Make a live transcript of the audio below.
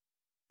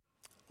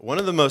One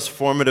of the most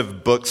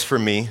formative books for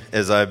me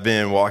as I've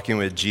been walking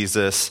with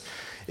Jesus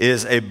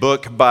is a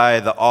book by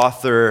the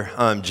author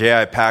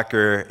J.I.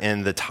 Packer,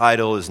 and the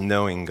title is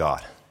Knowing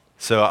God.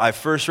 So I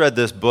first read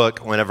this book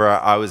whenever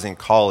I was in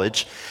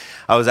college.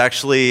 I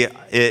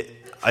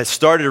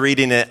started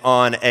reading it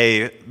on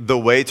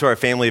the way to our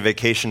family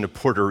vacation to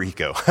Puerto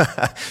Rico.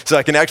 So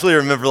I can actually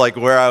remember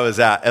where I was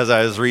at as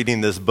I was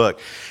reading this book.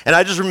 And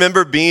I just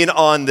remember being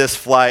on this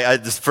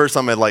flight. First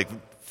time I'd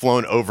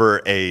flown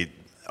over a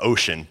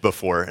ocean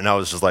before, and I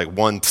was just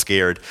one,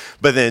 scared,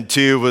 but then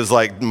two was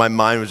my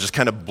mind was just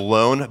kind of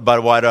blown by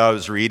what I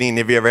was reading.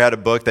 Have you ever had a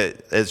book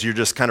that as you're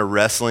just kind of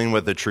wrestling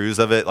with the truths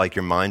of it,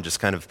 your mind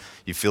just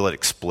you feel it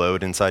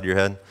explode inside your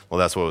head? Well,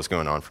 that's what was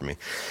going on for me.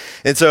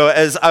 And so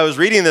as I was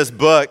reading this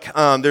book,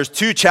 there's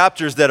two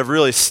chapters that have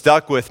really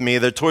stuck with me.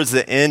 They're towards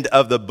the end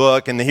of the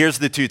book, and here's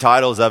the two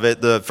titles of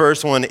it. The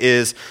first one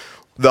is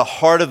The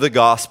Heart of the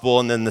Gospel,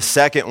 and then the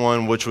second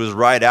one, which was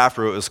right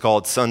after it, was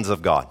called Sons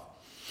of God.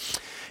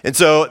 And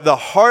so the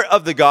heart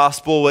of the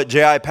gospel, what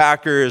J.I.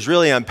 Packer is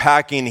really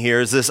unpacking here,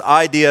 is this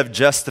idea of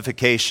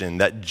justification,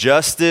 that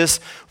justice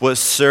was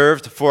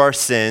served for our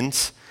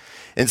sins.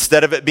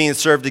 Instead of it being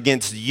served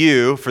against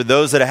you, for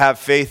those that have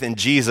faith in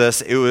Jesus,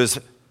 it was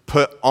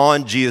put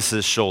on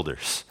Jesus'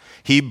 shoulders.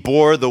 He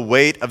bore the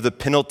weight of the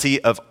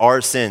penalty of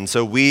our sin.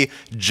 So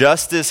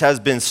justice has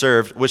been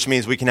served, which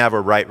means we can have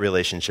a right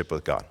relationship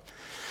with God.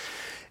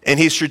 And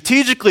he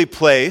strategically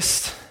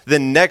placed the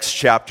next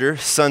chapter,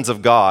 Sons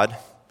of God,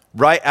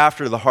 right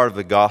after the heart of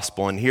the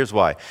gospel, and here's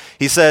why.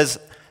 He says,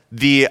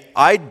 the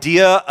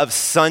idea of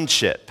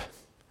sonship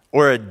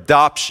or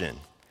adoption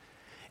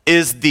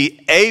is the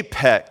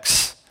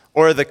apex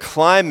or the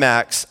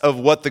climax of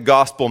what the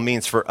gospel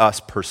means for us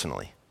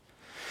personally.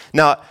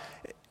 Now,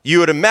 you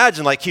would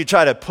imagine he'd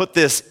try to put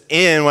this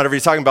in whenever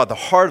he's talking about the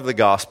heart of the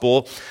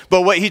gospel,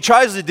 but what he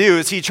tries to do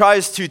is he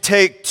tries to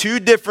take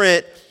two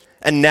different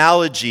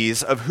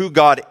analogies of who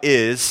God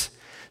is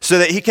so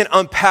that he can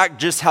unpack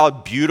just how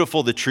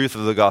beautiful the truth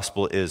of the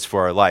gospel is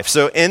for our life.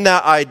 So in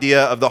that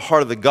idea of the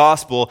heart of the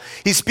gospel,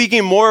 he's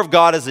speaking more of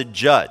God as a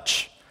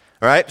judge,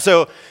 all right?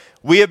 So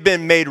we have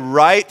been made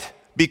right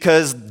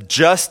because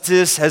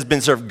justice has been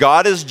served.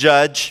 God is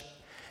judge.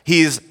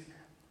 He's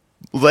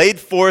laid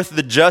forth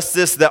the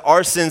justice that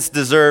our sins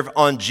deserve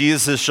on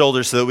Jesus'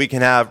 shoulders so that we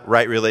can have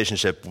right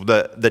relationship.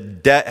 The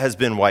debt has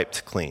been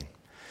wiped clean.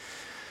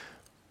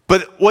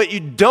 But what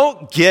you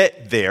don't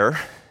get there,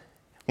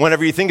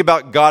 whenever you think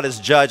about God as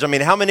judge,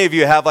 how many of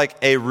you have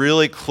a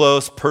really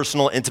close,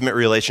 personal, intimate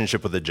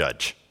relationship with a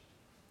judge?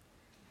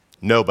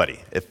 Nobody.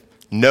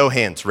 No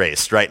hands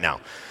raised right now.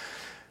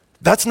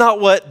 That's not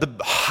what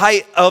the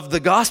height of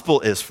the gospel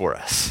is for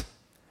us.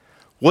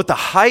 What the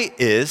height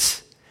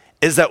is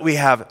that we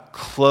have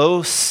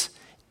close,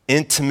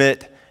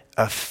 intimate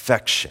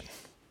affection,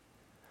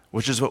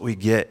 which is what we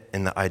get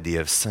in the idea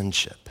of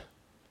sonship.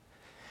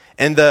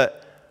 And the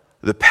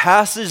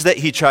passage that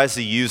he tries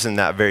to use in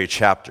that very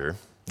chapter,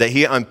 that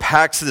he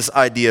unpacks this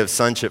idea of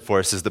sonship for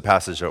us, is the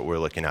passage that we're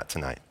looking at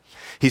tonight.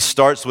 He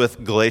starts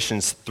with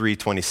Galatians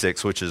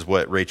 3:26, which is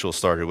what Rachel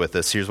started with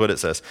us. Here's what it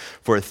says.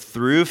 For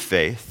through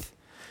faith,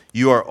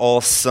 you are all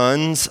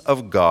sons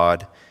of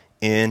God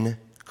in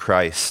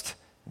Christ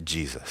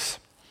Jesus.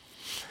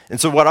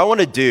 And so what I want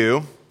to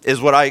do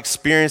is what I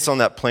experienced on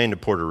that plane to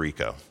Puerto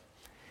Rico.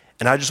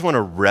 And I just want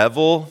to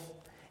revel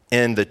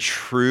in the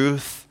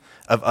truth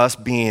of us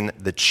being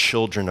the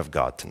children of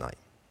God tonight.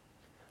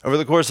 Over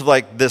the course of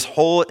this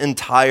whole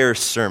entire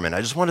sermon,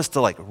 I just want us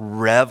to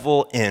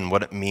revel in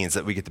what it means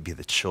that we get to be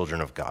the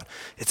children of God.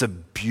 It's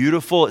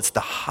the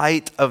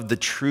height of the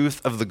truth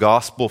of the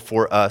gospel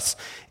for us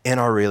in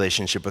our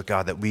relationship with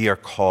God, that we are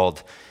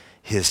called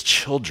his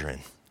children.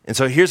 And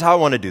so here's how I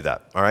want to do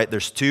that, all right?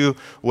 There's two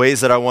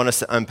ways that I want us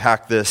to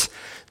unpack this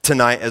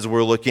tonight as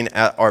we're looking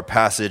at our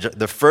passage.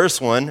 The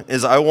first one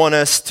is I want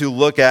us to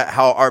look at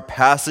how our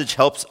passage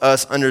helps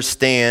us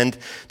understand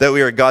that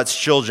we are God's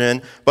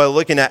children by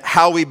looking at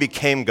how we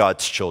became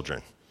God's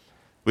children.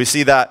 We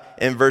see that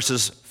in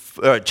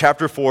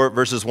chapter 4,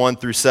 verses 1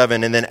 through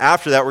 7. And then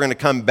after that, we're going to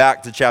come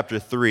back to chapter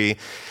 3.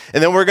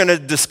 And then we're going to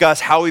discuss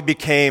how we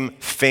became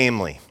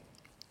family,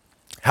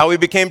 how we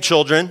became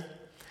children,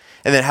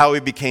 and then how we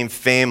became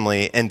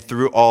family. And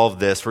through all of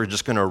this, we're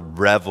just going to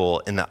revel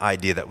in the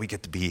idea that we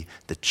get to be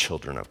the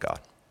children of God.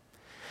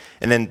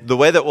 And then the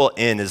way that we'll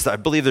end is I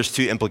believe there's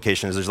two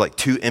implications. There's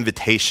two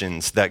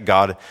invitations that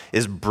God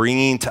is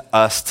bringing to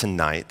us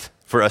tonight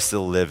for us to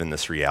live in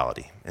this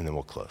reality. And then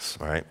we'll close,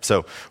 all right?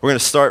 So we're going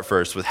to start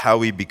first with how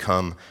we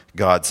become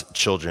God's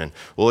children.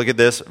 We'll look at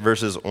this,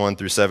 verses 1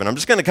 through 7. I'm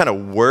just going to kind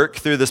of work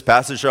through this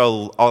passage.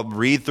 I'll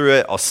read through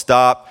it. I'll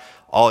stop.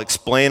 I'll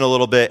explain a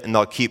little bit, and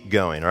I'll keep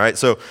going, all right?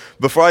 So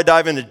before I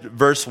dive into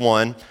verse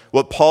 1,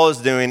 what Paul is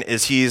doing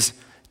is he's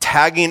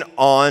tagging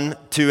on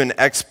to an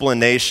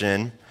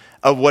explanation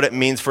of what it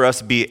means for us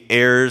to be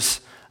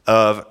heirs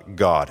of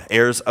God,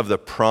 heirs of the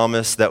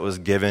promise that was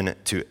given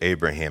to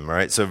Abraham, all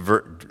right? So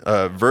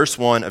verse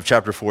 1 of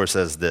chapter 4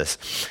 says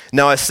this.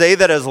 Now I say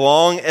that as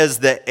long as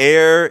the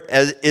heir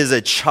is a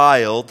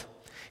child,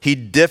 He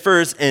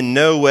differs in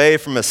no way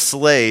from a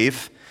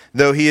slave,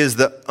 though he is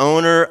the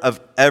owner of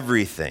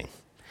everything.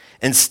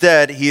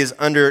 Instead, he is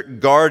under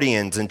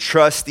guardians and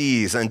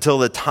trustees until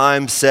the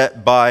time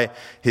set by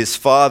his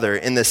father.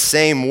 In the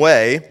same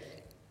way,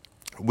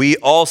 we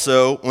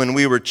also, when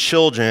we were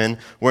children,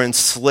 were in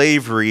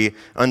slavery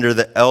under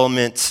the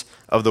elements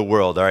of the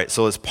world. All right,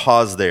 so let's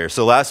pause there.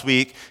 So last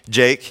week,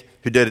 Jake,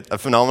 who did a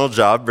phenomenal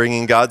job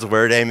bringing God's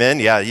word, amen.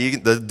 Yeah, he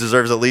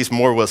deserves at least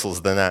more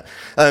whistles than that.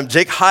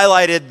 Jake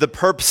highlighted the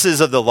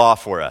purposes of the law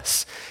for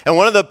us. And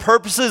one of the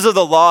purposes of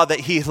the law that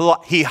he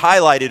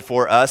highlighted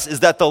for us is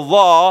that the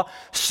law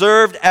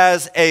served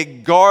as a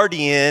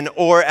guardian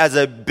or as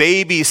a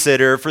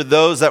babysitter for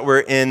those that were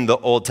in the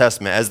Old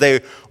Testament. As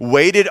they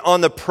waited on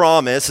the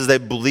promise, as they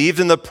believed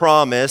in the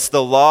promise,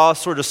 the law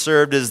sort of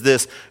served as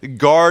this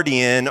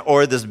guardian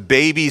or this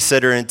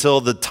babysitter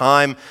until the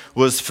time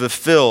was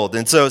fulfilled.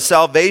 And so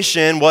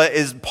salvation, what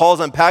is Paul's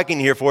unpacking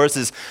here for us,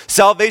 is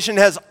salvation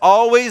has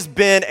always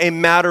been a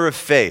matter of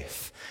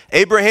faith.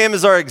 Abraham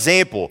is our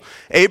example.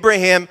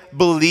 Abraham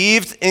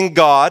believed in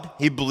God.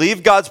 He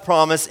believed God's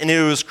promise, and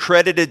it was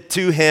credited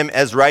to him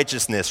as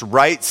righteousness,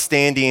 right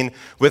standing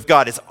with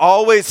God.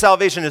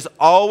 Salvation has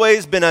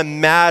always been a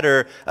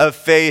matter of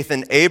faith,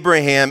 and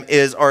Abraham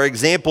is our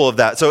example of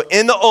that. So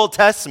in the Old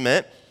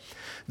Testament,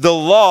 the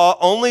law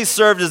only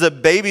served as a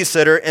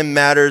babysitter in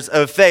matters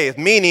of faith,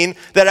 meaning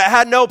that it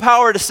had no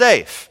power to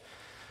save.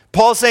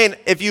 Paul's saying,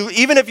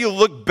 even if you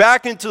look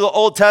back into the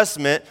Old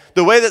Testament,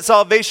 the way that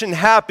salvation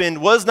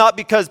happened was not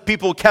because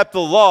people kept the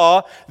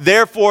law,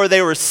 therefore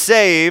they were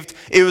saved.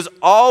 It was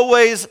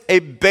always a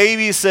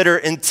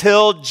babysitter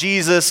until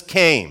Jesus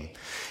came.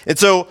 And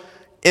so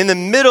in the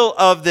middle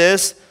of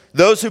this,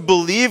 those who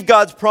believed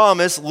God's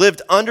promise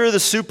lived under the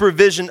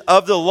supervision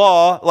of the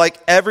law like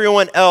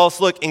everyone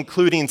else,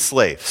 including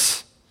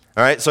slaves.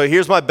 All right, so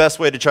here's my best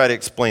way to try to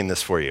explain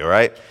this for you, all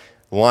right?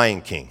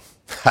 Lion King.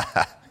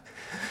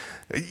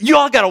 You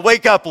all got to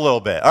wake up a little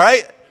bit, all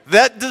right?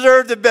 That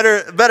deserved a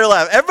better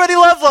laugh. Everybody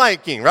loves Lion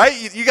King,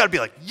 right? You got to be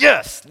like,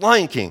 yes,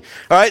 Lion King.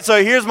 All right,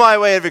 so here's my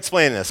way of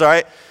explaining this, all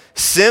right?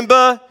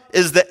 Simba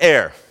is the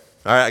heir.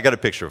 All right, I got a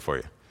picture for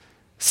you.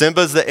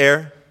 Simba's the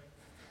heir.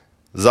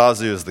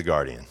 Zazu is the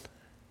guardian,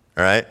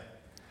 all right?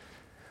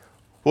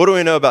 What do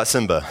we know about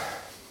Simba?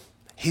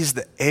 He's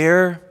the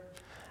heir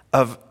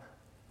of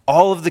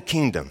all of the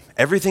kingdom.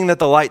 Everything that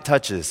the light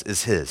touches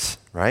is his,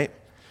 right?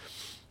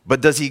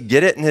 But does he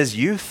get it in his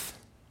youth?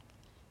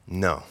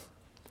 No.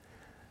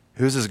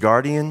 Who's his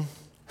guardian?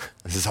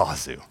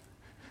 Zazu.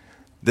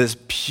 This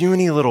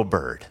puny little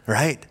bird,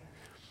 right?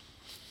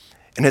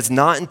 And it's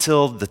not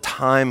until the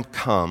time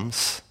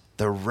comes,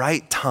 the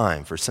right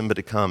time for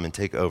somebody to come and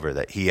take over,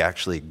 that he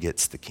actually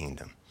gets the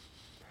kingdom.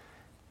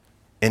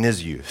 In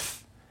his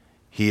youth,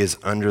 he is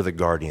under the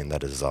guardian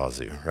that is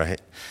Zazu,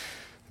 right?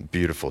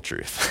 Beautiful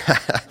truth.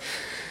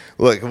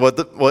 Look,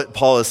 what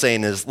Paul is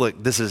saying is,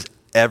 look, this is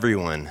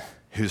everyone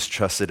who's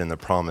trusted in the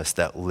promise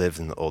that lived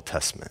in the Old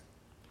Testament.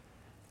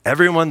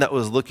 Everyone that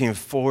was looking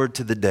forward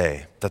to the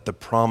day that the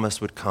promise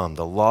would come.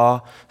 The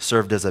law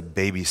served as a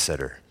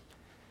babysitter.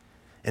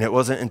 And it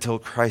wasn't until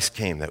Christ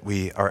came that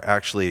we are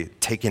actually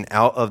taken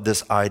out of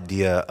this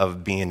idea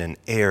of being an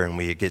heir and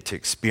we get to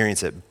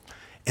experience it.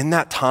 In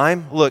that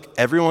time, look,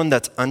 everyone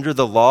that's under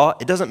the law,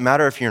 it doesn't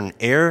matter if you're an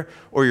heir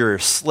or you're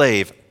a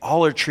slave,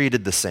 all are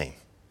treated the same.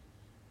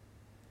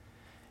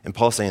 And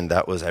Paul's saying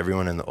that was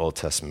everyone in the Old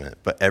Testament,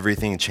 but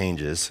everything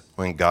changes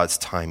when God's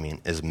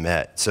timing is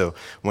met. So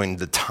when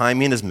the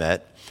timing is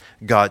met,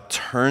 God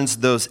turns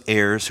those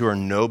heirs who are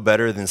no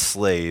better than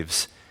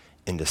slaves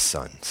into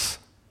sons.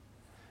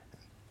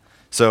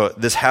 So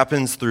this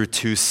happens through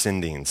two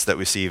sendings that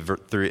we see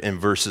in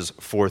verses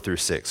 4 through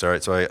 6. All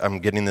right, so I'm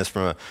getting this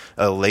from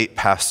a late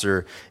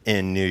pastor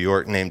in New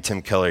York named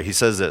Tim Keller. He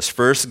says this: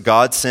 first,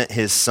 God sent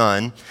his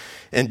son,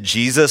 and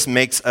Jesus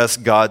makes us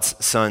God's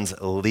sons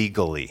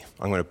legally.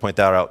 I'm going to point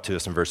that out to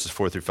us in verses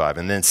 4 through 5.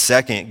 And then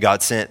second,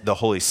 God sent the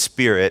Holy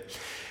Spirit,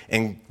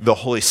 and the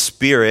Holy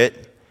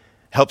Spirit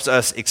helps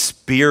us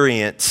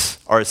experience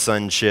our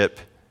sonship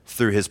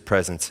through his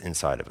presence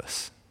inside of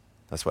us.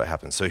 That's what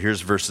happens. So here's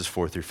verses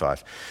 4 through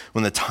 5.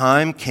 When the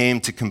time came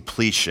to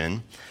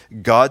completion,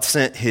 God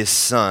sent his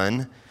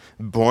son,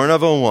 born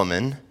of a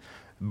woman,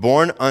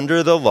 born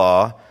under the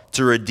law,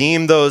 to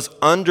redeem those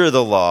under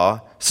the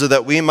law, so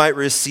that we might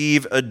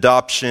receive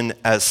adoption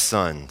as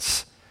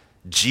sons.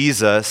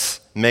 Jesus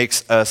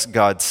makes us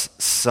God's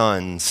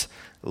sons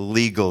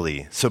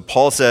legally. So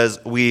Paul says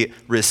we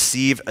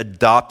receive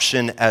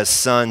adoption as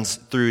sons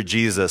through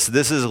Jesus.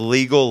 This is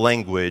legal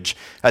language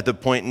at the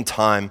point in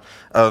time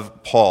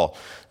of Paul.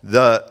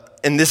 The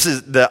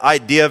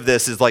idea of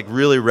this is like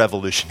really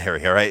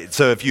revolutionary, all right?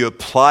 So if you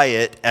apply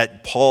it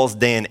at Paul's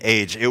day and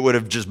age, it would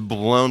have just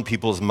blown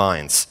people's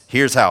minds.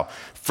 Here's how.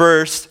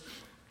 First,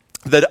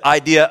 the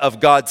idea of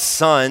God's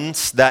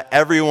sons, that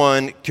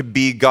everyone could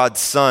be God's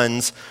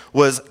sons,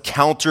 was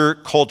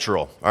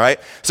countercultural, all right?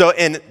 So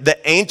in the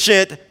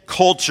ancient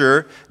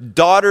culture,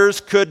 daughters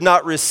could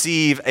not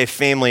receive a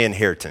family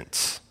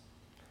inheritance.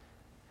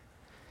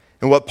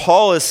 And what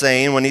Paul is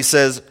saying when he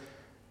says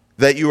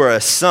that you are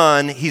a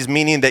son, he's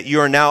meaning that you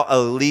are now a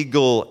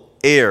legal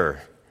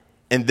heir.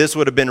 And this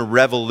would have been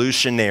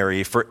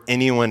revolutionary for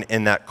anyone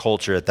in that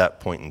culture at that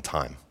point in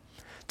time.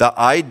 The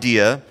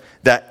idea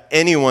that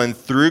anyone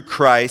through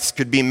Christ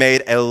could be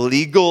made a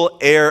legal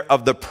heir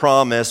of the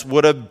promise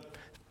would have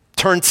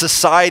turned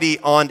society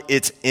on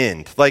its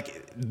end.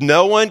 Like,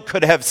 no one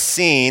could have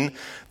seen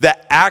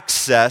the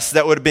access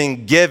that would have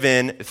been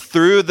given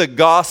through the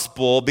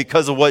gospel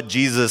because of what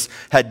Jesus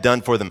had done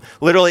for them.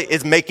 Literally,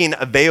 it's making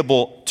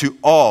available to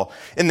all.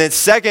 And then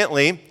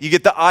secondly, you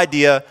get the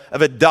idea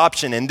of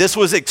adoption, and this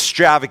was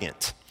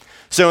extravagant.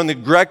 So in the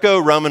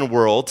Greco-Roman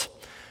world,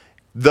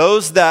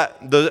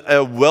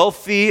 a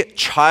wealthy,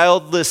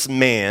 childless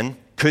man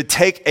could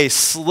take a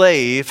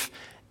slave,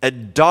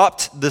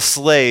 adopt the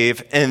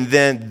slave, and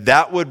then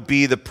that would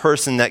be the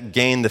person that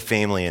gained the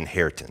family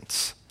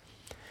inheritance.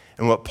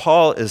 And what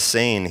Paul is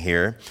saying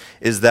here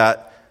is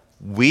that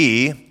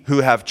we who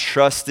have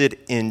trusted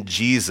in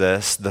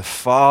Jesus, the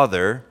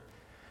Father,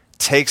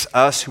 takes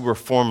us who were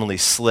formerly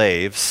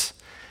slaves,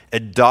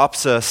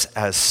 adopts us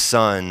as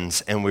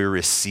sons, and we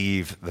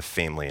receive the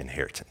family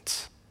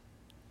inheritance.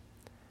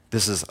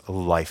 This is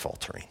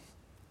life-altering.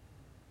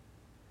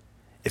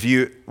 If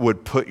you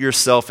would put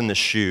yourself in the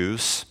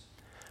shoes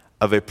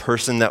of a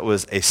person that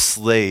was a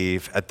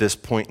slave at this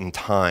point in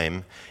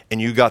time,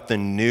 and you got the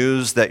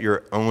news that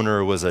your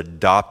owner was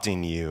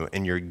adopting you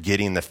and you're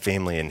getting the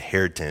family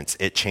inheritance,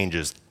 it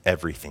changes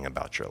everything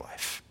about your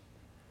life.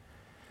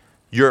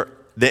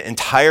 The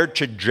entire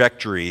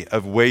trajectory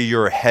of where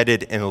you're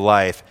headed in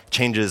life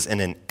changes in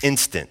an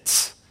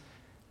instant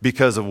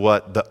because of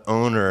what the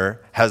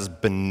owner has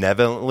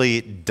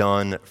benevolently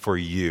done for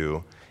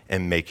you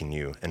in making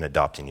you and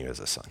adopting you as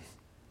a son.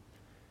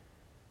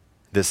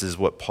 This is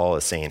what Paul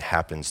is saying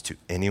happens to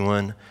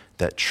anyone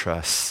that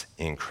trusts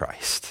in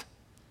Christ.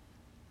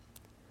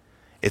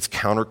 It's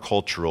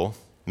countercultural,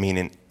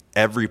 meaning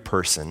every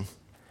person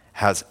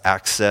has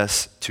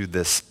access to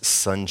this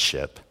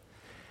sonship.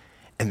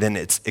 And then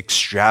it's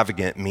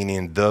extravagant,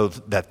 meaning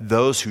that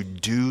those who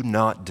do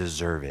not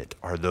deserve it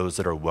are those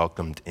that are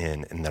welcomed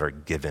in and that are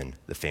given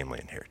the family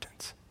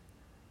inheritance.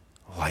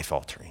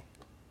 Life-altering,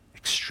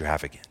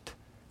 extravagant,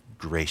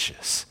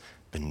 gracious,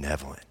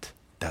 benevolent.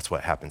 That's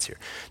what happens here.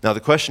 Now, the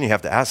question you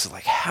have to ask is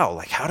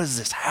how? How does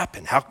this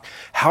happen?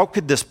 How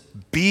could this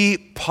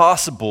be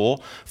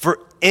possible for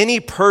any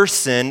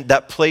person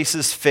that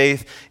places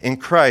faith in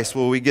Christ?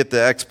 Well, we get the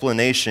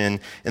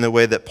explanation in the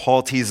way that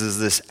Paul teases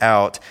this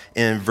out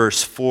in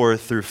verse 4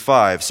 through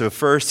 5. So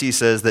first he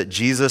says that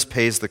Jesus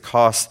pays the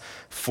cost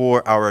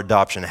for our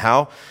adoption.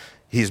 How?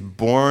 He's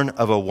born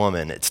of a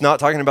woman. It's not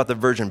talking about the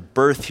virgin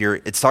birth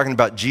here. It's talking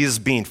about Jesus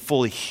being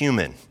fully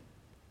human.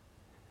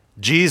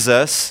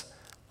 Jesus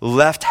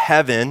left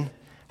heaven,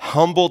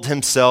 humbled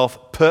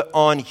himself, put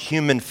on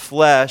human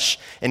flesh,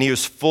 and he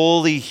was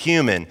fully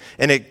human.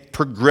 And it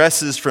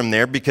progresses from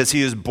there because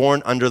he was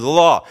born under the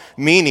law,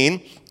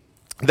 meaning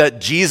that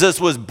Jesus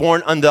was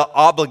born under the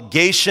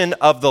obligation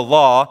of the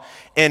law,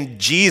 and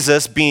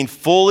Jesus, being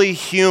fully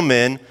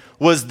human,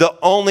 was the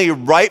only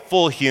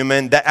rightful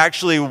human that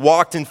actually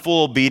walked in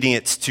full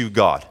obedience to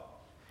God.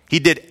 He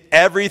did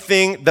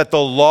everything that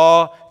the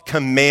law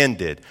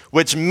commanded,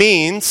 which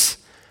means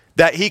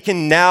that he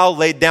can now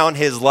lay down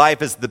his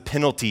life as the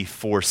penalty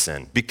for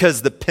sin,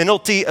 because the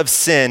penalty of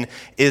sin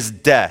is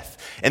death.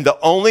 And the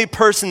only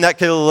person that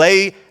could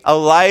lay a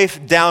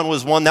life down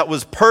was one that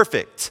was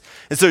perfect.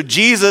 And so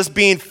Jesus,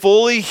 being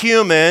fully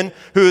human,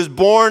 who was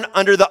born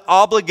under the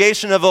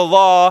obligation of the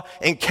law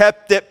and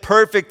kept it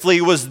perfectly,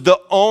 was the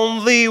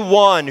only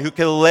one who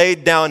could lay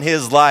down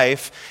his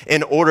life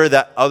in order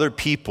that other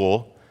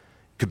people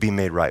could be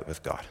made right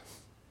with God.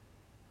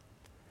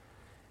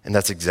 And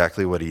that's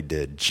exactly what he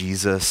did.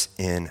 Jesus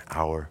in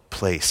our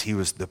place. He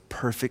was the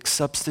perfect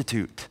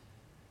substitute.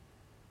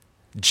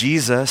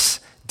 Jesus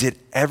did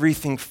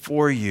everything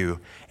for you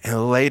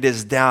and laid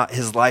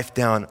his life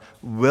down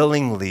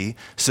willingly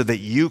so that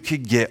you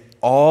could get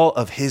all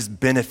of his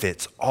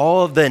benefits,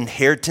 all of the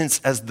inheritance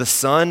as the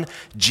son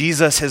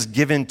Jesus has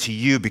given to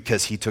you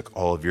because he took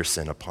all of your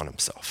sin upon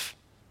himself.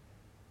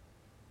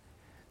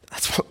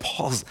 That's what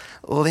Paul's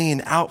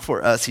laying out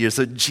for us here.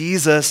 So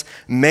Jesus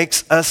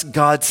makes us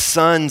God's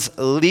sons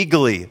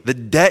legally. The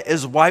debt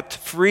is wiped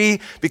free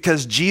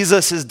because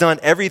Jesus has done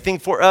everything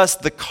for us.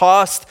 The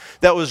cost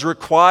that was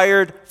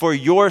required for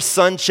your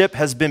sonship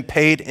has been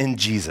paid in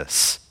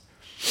Jesus.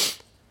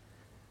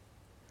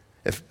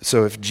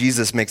 If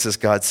Jesus makes us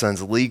God's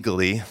sons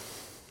legally,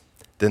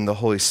 then the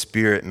Holy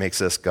Spirit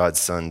makes us God's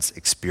sons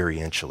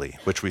experientially,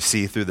 which we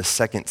see through the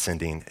second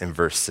sending in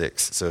verse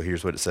 6. So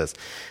here's what it says.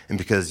 And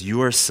because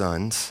you are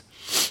sons,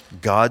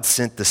 God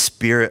sent the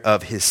Spirit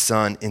of his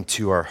Son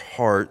into our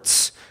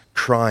hearts,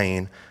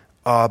 crying,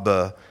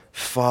 Abba,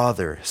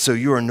 Father. So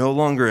you are no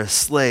longer a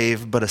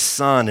slave, but a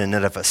son. And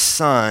if a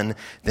son,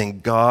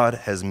 then God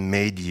has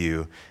made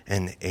you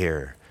an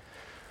heir.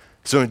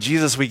 So in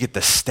Jesus, we get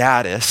the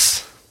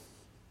status,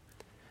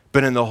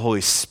 but in the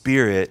Holy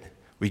Spirit,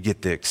 we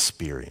get the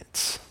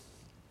experience.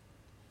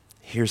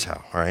 Here's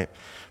how, all right?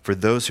 For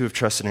those who have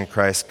trusted in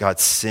Christ, God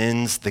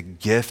sends the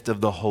gift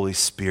of the Holy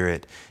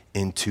Spirit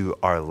into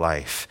our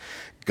life.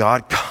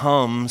 God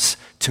comes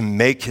to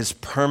make his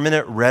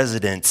permanent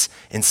residence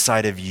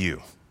inside of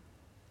you.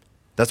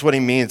 That's what he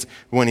means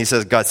when he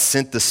says God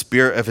sent the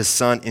Spirit of his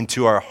Son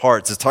into our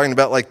hearts. It's talking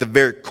about like the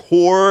very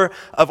core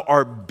of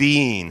our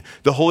being.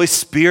 The Holy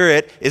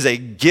Spirit is a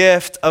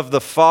gift of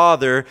the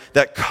Father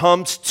that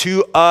comes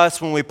to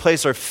us when we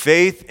place our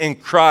faith in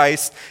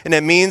Christ. And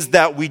it means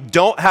that we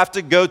don't have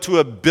to go to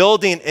a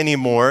building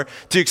anymore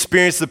to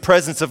experience the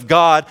presence of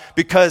God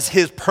because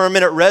his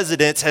permanent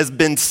residence has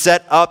been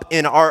set up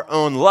in our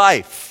own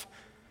life.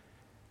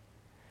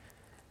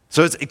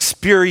 So it's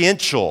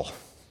experiential.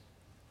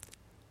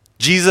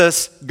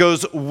 Jesus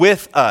goes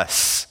with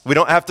us. We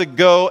don't have to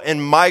go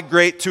and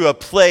migrate to a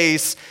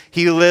place.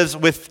 He lives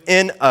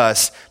within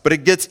us. But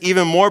it gets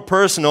even more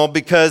personal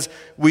because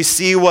we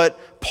see what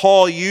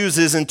Paul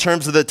uses in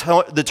terms of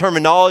the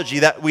terminology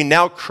that we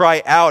now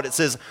cry out. It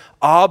says,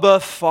 Abba,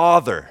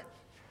 Father.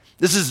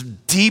 This is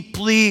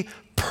deeply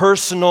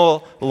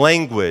personal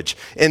language.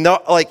 And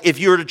like if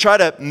you were to try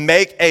to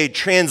make a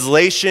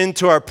translation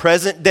to our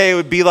present day, it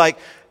would be like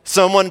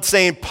someone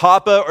saying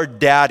Papa or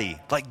Daddy.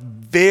 Like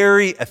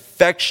very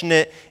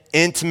affectionate,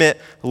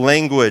 intimate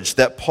language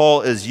that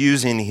Paul is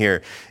using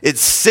here. It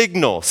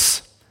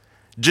signals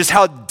just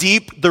how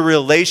deep the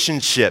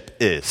relationship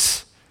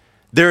is.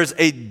 There's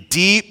a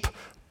deep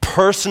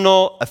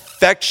personal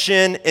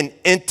affection and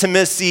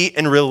intimacy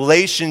and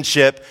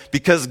relationship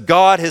because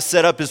God has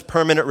set up his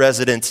permanent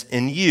residence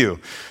in you.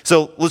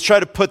 So let's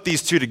try to put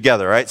these two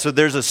together, right? So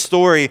there's a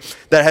story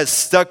that has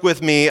stuck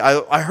with me.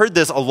 I heard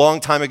this a long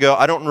time ago.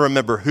 I don't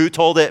remember who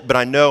told it, but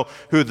I know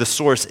who the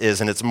source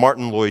is, and it's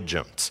Martin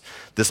Lloyd-Jones,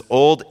 this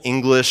old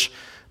English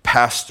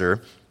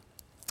pastor.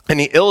 And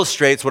he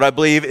illustrates what I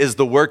believe is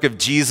the work of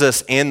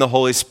Jesus and the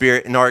Holy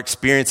Spirit in our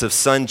experience of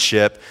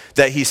sonship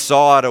that he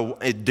saw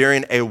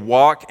during a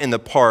walk in the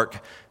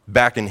park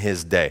back in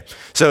his day.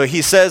 So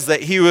he says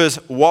that he was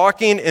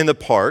walking in the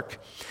park,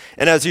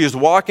 and as he was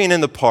walking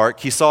in the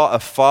park, he saw a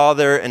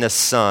father and a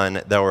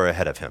son that were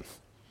ahead of him.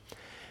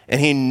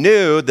 And he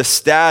knew the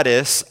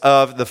status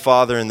of the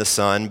father and the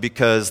son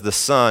because the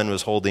son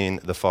was holding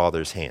the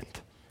father's hand.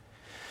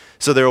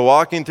 So they were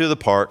walking through the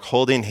park,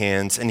 holding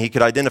hands, and he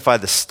could identify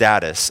the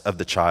status of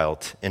the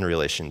child in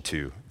relation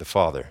to the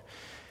father.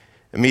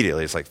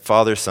 Immediately, it's like,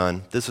 father,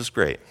 son, this is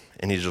great.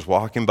 And he's just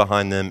walking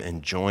behind them,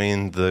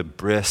 enjoying the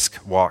brisk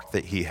walk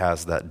that he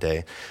has that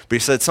day. But he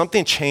said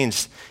something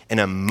changed in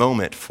a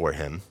moment for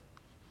him.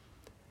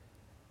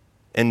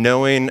 And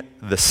knowing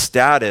the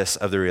status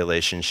of the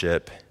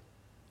relationship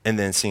and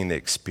then seeing the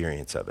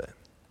experience of it.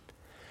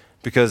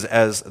 Because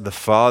as the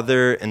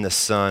father and the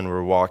son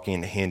were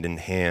walking hand in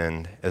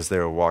hand as they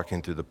were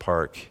walking through the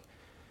park,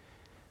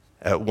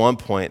 at one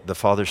point the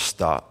father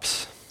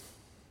stops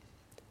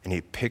and he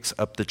picks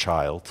up the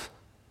child,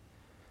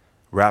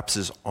 wraps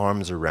his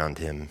arms around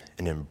him,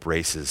 and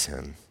embraces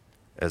him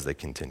as they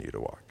continue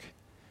to walk.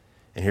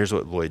 And here's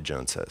what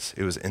Lloyd-Jones says.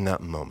 It was in that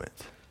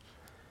moment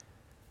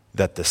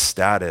that the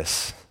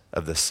status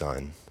of the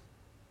son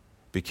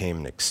became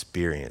an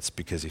experience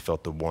because he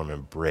felt the warm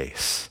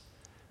embrace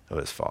of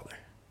his father.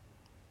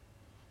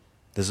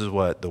 This is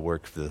what the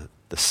work of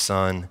the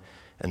Son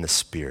and the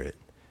Spirit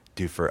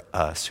do for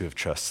us who have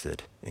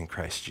trusted in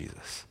Christ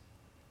Jesus.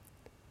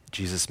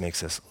 Jesus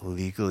makes us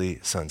legally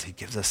sons. He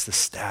gives us the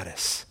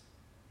status.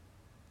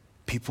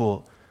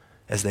 People,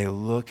 as they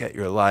look at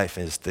your life,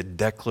 as the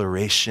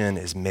declaration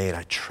is made,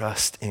 I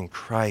trust in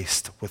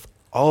Christ with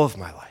all of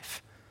my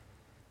life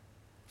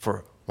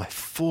for my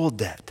full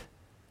debt.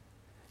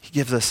 He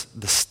gives us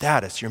the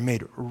status. You're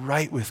made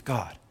right with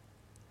God.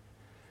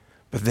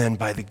 But then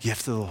by the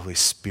gift of the Holy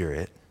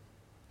Spirit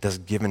that's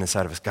given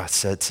inside of us, God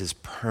sets his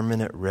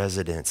permanent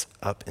residence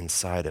up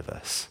inside of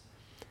us.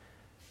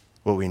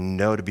 What we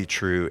know to be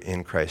true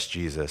in Christ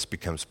Jesus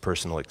becomes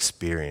personal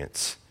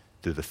experience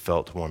through the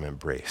felt warm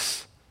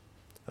embrace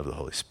of the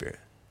Holy Spirit.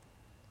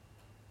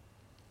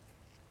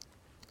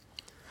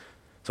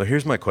 So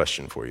here's my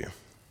question for you.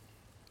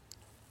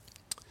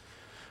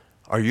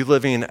 Are you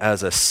living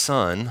as a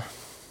son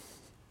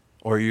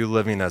or are you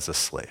living as a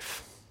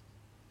slave?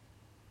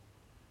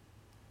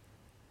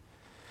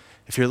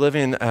 If you're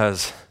living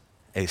as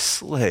a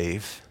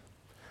slave,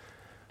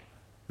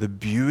 the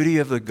beauty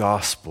of the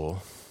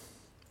gospel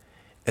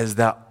is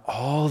that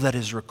all that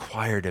is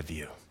required of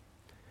you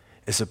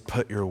is to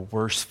put your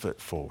worst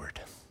foot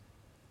forward.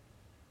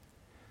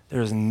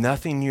 There is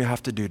nothing you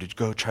have to do to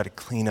go try to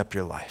clean up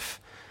your life.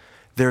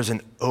 There's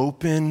an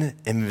open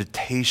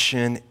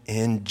invitation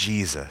in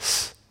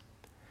Jesus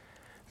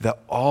that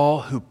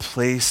all who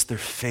place their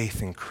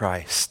faith in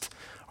Christ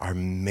are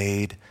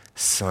made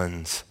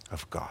sons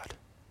of God.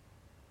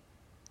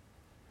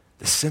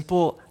 The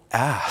simple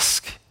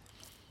ask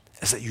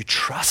is that you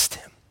trust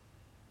him.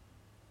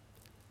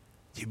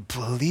 You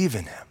believe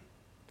in him.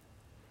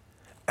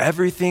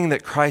 Everything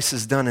that Christ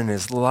has done in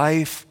his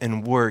life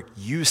and work,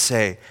 you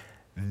say,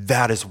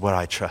 that is what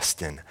I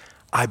trust in.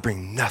 I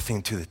bring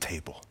nothing to the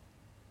table.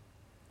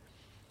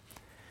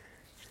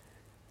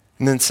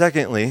 And then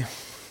secondly,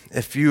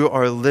 if you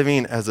are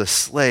living as a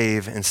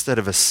slave instead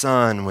of a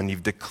son when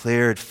you've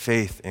declared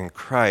faith in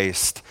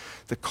Christ,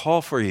 the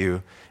call for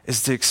you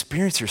is to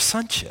experience your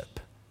sonship.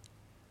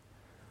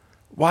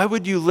 Why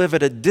would you live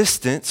at a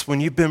distance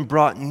when you've been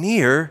brought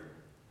near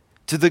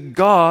to the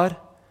God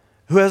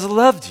who has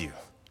loved you?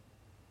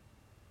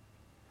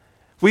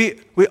 We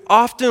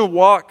often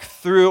walk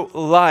through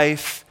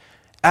life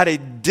at a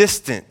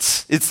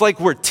distance. It's like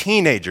we're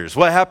teenagers.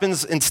 What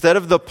happens instead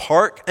of the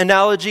park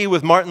analogy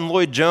with Martin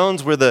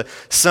Lloyd-Jones where the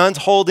son's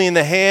holding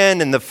the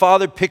hand and the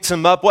father picks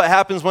him up? What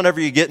happens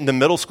whenever you get into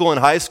middle school and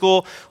high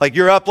school? Like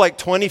you're up like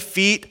 20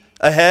 feet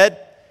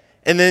ahead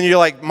and then you're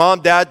like,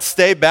 Mom, Dad,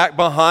 stay back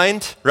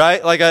behind,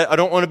 right? Like I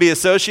don't want to be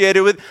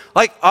associated with.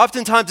 Like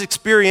oftentimes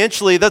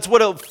experientially, that's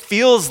what it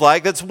feels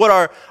like. That's what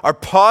our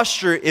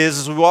posture is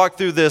as we walk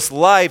through this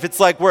life.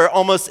 It's like we're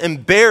almost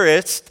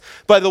embarrassed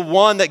by the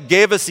one that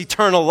gave us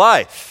eternal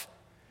life.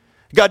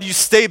 God, you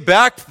stay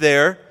back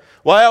there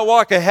while I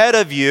walk ahead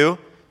of you,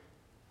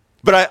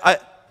 but I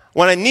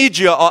when I need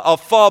you, I'll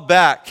fall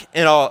back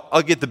and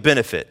I'll get the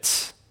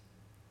benefits.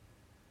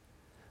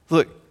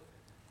 Look,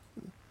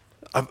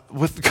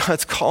 what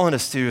God's calling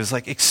us to is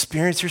like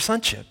experience your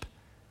sonship.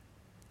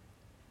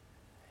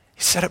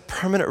 He set up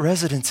permanent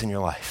residence in your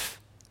life.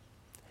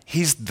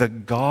 He's the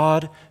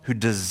God who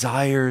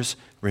desires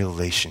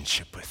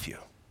relationship with you.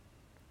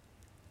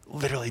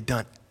 Literally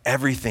done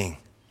everything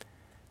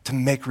to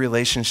make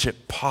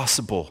relationship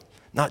possible.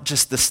 Not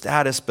just the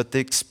status, but the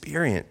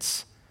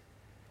experience.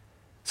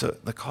 So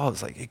the call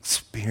is like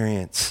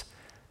experience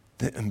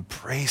the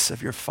embrace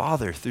of your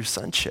Father through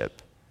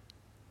sonship.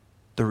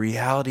 The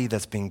reality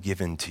that's been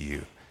given to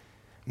you.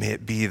 May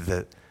it be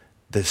the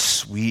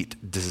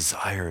sweet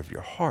desire of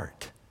your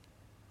heart.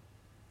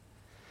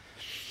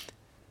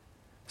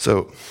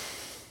 So,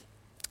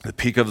 the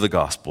peak of the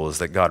gospel is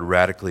that God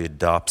radically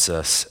adopts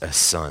us as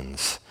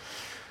sons.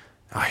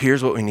 Now,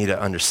 here's what we need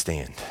to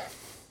understand.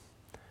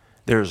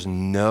 There's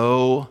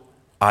no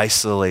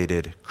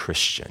isolated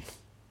Christian.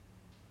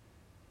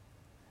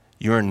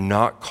 You are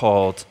not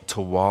called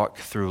to walk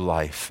through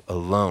life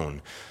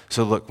alone.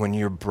 So look, when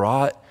you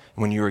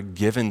are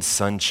given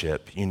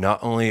sonship, you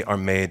not only are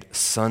made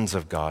sons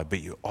of God,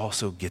 but you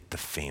also get the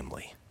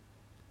family.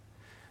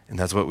 And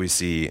that's what we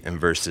see in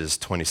verses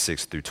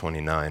 26 through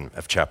 29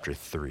 of chapter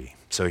 3.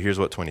 So here's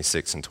what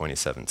 26 and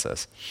 27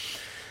 says.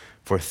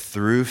 For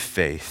through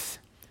faith,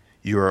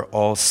 you are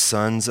all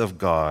sons of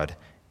God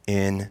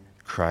in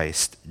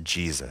Christ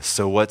Jesus.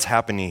 So what's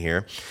happening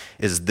here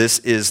is this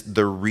is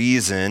the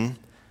reason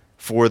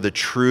for the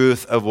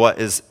truth of what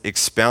is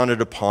expounded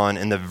upon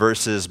in the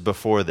verses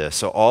before this.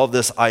 So all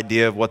this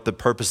idea of what the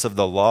purpose of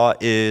the law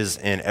is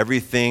and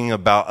everything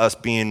about us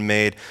being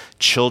made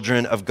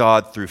children of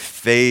God through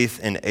faith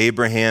in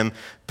Abraham,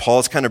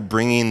 Paul's kind of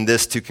bringing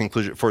this to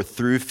conclusion. For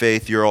through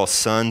faith, you're all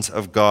sons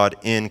of God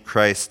in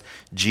Christ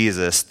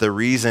Jesus. The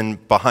reason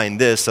behind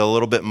this, a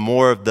little bit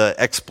more of the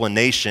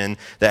explanation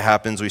that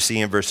happens, we see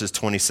in verses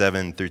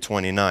 27 through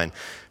 29.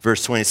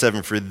 Verse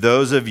 27, for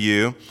those of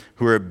you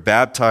who are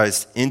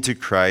baptized into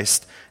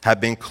Christ have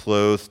been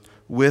clothed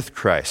with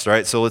Christ. All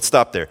right, so let's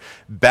stop there.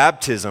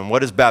 Baptism,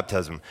 what is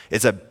baptism?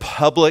 It's a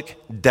public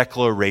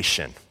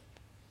declaration.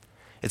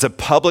 It's a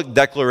public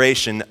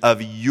declaration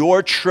of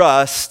your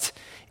trust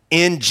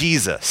in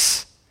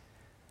Jesus.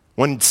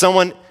 When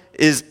someone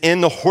is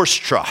in the horse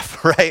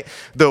trough, right?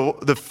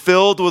 The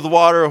filled with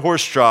water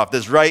horse trough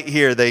that's right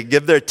here. They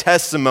give their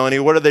testimony.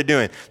 What are they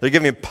doing? They're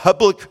giving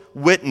public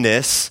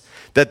witness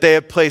that they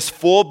have placed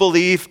full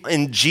belief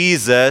in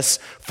Jesus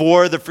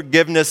for the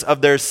forgiveness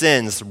of their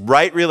sins.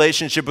 Right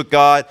relationship with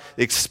God,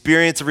 the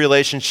experience of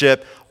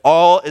relationship,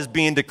 all is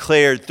being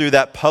declared through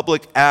that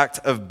public act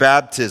of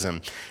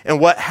baptism. And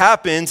what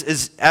happens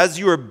is as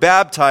you are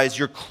baptized,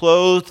 you're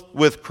clothed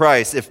with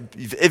Christ.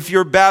 If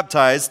you're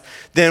baptized,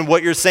 then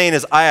what you're saying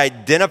is I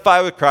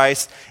identify with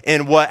Christ,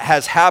 and what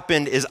has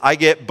happened is I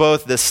get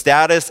both the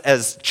status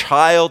as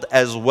child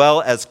as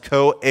well as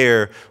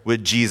co-heir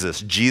with Jesus.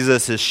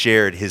 Jesus has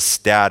shared his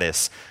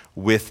status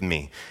with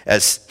me.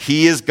 As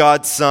he is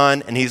God's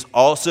son and he's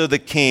also the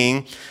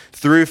king,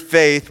 through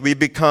faith, we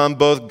become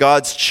both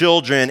God's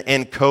children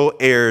and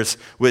co-heirs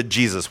with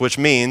Jesus, which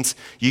means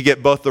you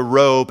get both the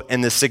robe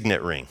and the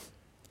signet ring.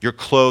 You're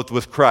clothed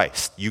with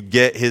Christ. You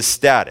get his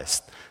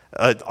status.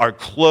 Our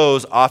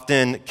clothes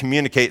often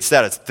communicate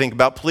status. Think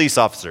about police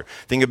officer.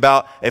 Think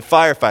about a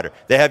firefighter.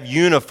 They have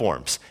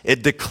uniforms.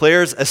 It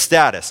declares a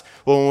status.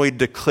 Well, when we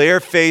declare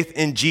faith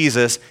in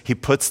Jesus, he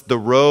puts the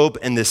robe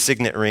and the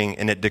signet ring,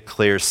 and it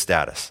declares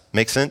status.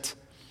 Make sense?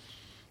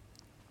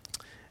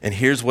 And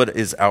here's what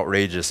is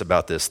outrageous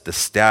about this. The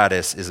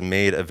status is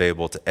made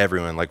available to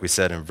everyone, like we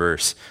said in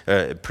verse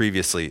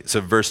previously.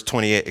 So verse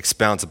 28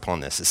 expounds upon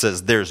this. It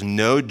says, there's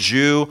no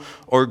Jew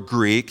or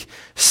Greek,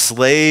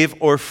 slave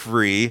or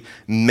free,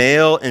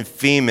 male and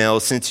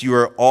female, since you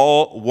are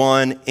all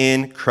one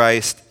in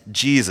Christ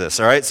Jesus.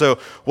 All right, so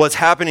what's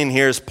happening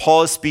here is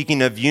Paul is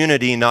speaking of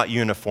unity, not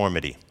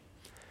uniformity.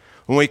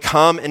 When we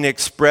come and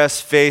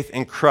express faith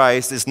in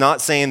Christ, it's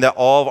not saying that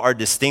all of our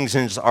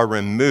distinctions are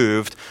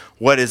removed.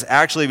 What is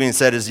actually being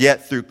said is,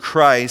 yet through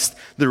Christ,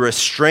 the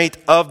restraint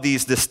of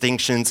these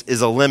distinctions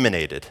is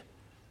eliminated.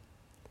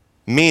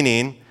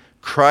 Meaning,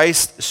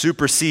 Christ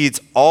supersedes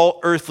all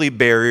earthly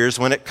barriers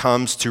when it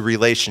comes to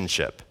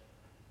relationship.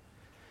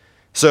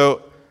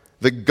 So,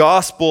 the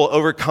gospel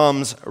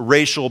overcomes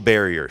racial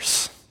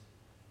barriers,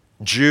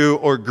 Jew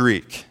or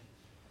Greek.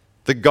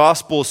 The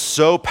gospel is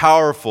so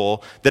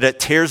powerful that it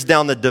tears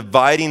down the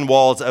dividing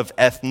walls of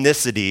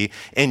ethnicity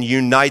and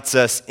unites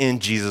us in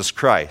Jesus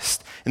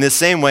Christ. In the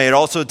same way, it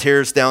also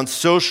tears down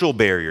social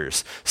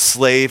barriers,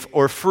 slave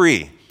or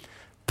free,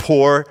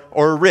 poor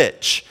or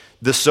rich.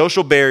 The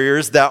social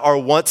barriers that are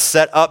once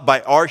set up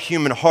by our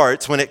human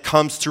hearts when it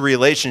comes to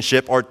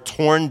relationship are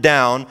torn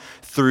down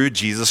through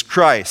Jesus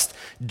Christ.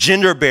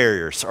 Gender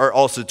barriers are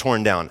also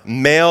torn down,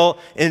 male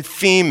and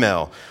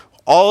female.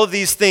 All of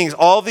these things,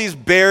 all of these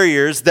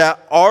barriers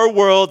that our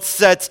world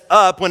sets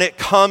up when it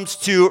comes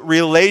to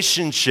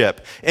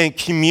relationship and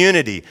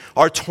community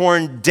are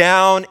torn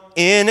down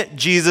in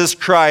Jesus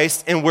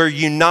Christ, and we're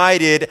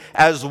united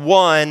as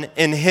one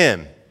in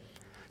Him.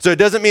 So it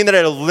doesn't mean that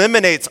it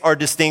eliminates our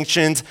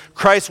distinctions.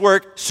 Christ's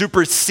work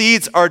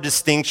supersedes our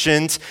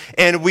distinctions,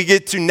 and we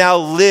get to now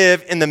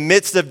live in the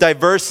midst of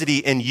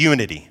diversity and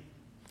unity.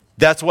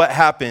 That's what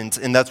happens,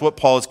 and that's what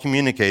Paul is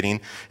communicating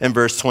in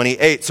verse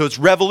 28. So it's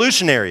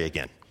revolutionary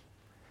again.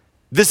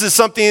 This is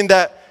something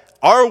that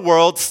our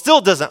world still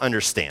doesn't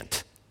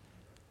understand.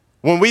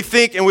 When we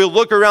think and we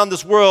look around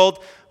this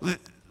world,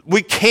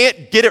 we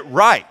can't get it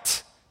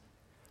right.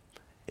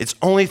 It's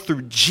only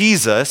through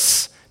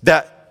Jesus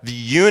that the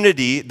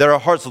unity that our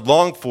hearts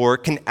long for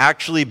can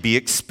actually be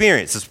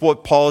experienced. That's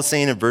what Paul is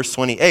saying in verse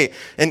 28.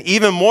 And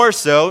even more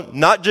so,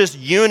 not just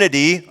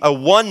unity, a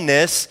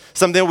oneness,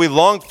 something we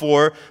long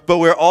for, but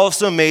we're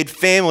also made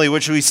family,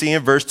 which we see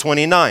in verse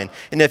 29.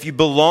 And if you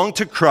belong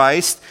to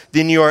Christ,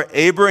 then you are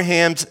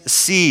Abraham's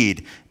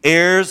seed,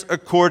 heirs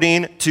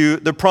according to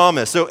the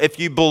promise. So if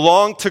you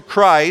belong to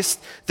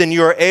Christ, then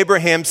you are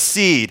Abraham's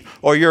seed,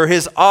 or you're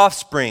his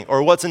offspring,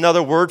 or what's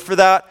another word for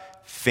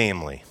that?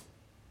 Family.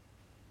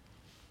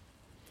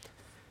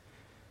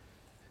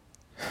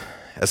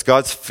 As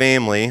God's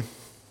family,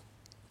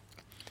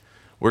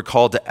 we're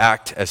called to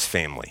act as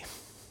family.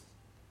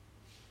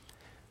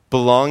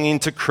 Belonging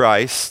to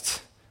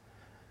Christ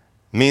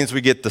means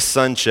we get the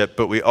sonship,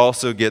 but we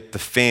also get the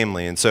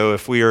family. And so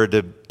if we are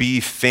to be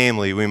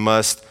family, we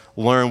must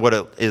learn what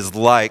it is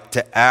like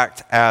to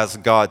act as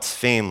God's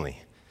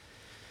family.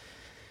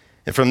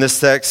 And from this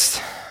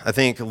text, I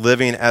think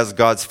living as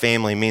God's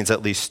family means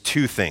at least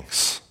two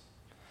things.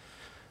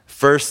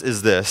 First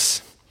is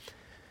this,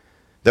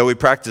 that we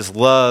practice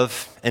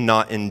love and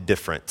not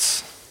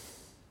indifference.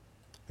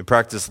 We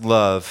practice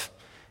love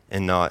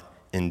and not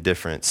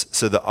indifference.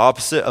 So the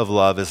opposite of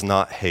love is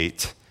not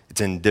hate, it's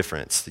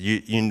indifference.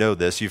 You know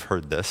this, you've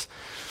heard this.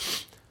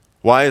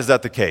 Why is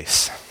that the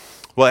case?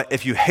 Well,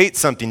 if you hate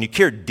something, you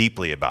care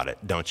deeply about it,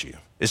 don't you?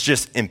 It's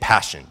just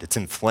impassioned, it's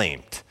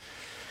inflamed.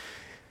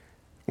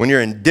 When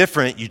you're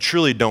indifferent, you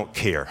truly don't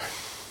care.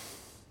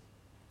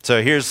 So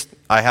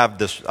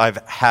I've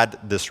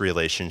had this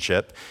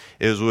relationship.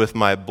 It was with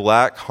my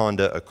black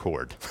Honda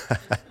Accord.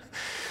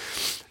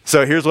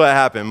 So here's what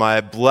happened.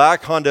 My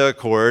black Honda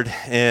Accord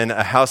in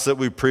a house that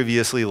we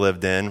previously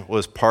lived in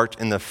was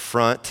parked in the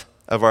front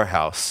of our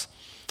house.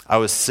 I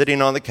was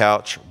sitting on the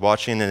couch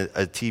watching a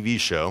TV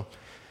show.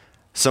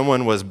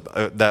 Someone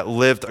that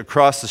lived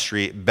across the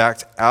street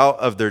backed out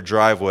of their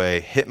driveway,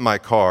 hit my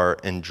car,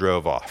 and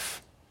drove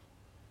off.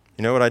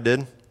 You know what I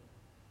did?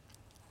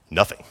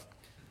 Nothing.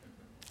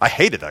 I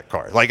hated that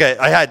car.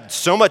 I had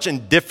so much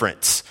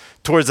indifference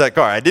towards that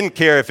car. I didn't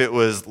care if it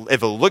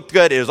looked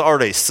good. It was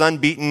already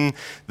sun-beaten.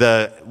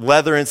 The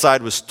leather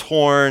inside was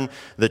torn.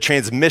 The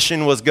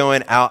transmission was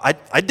going out.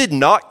 I did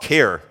not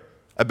care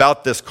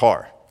about this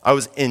car. I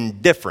was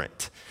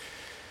indifferent.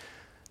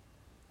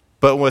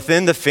 But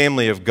within the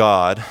family of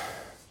God,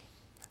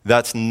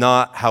 that's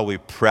not how we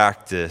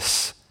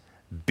practice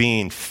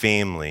being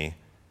family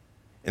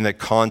in the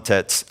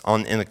context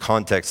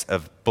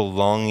of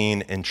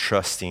belonging and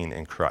trusting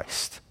in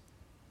Christ.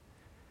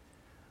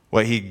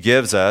 What he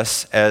gives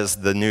us as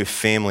the new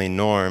family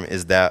norm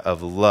is that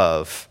of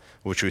love,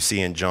 which we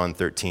see in John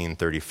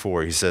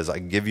 13:34. He says, I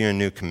give you a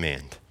new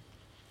command.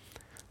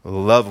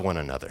 Love one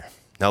another.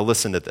 Now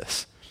listen to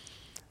this.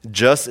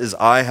 Just as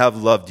I have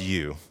loved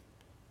you,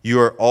 you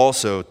are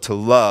also to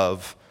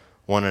love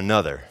one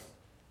another.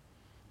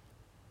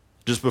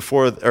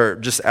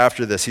 Just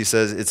after this, he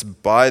says, it's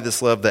by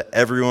this love that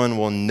everyone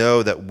will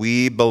know that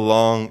we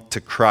belong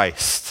to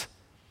Christ.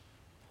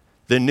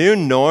 The new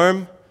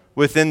norm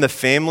within the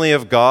family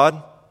of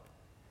God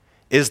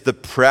is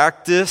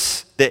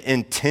the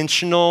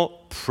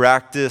intentional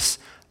practice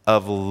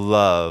of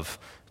love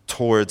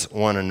towards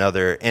one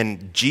another.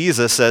 And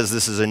Jesus says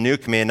this is a new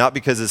command, not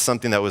because it's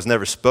something that was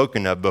never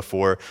spoken of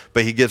before,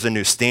 but he gives a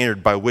new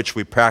standard by which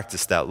we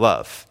practice that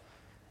love.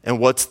 And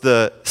what's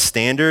the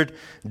standard?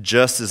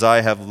 Just as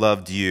I have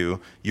loved you,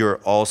 you're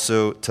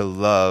also to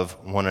love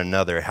one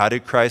another. How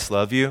did Christ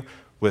love you?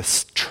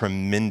 With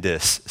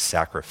tremendous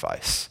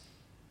sacrifice.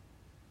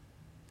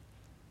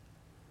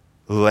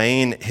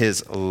 Laying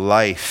his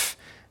life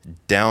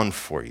down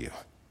for you.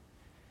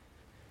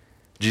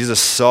 Jesus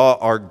saw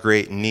our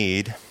great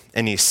need,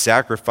 and he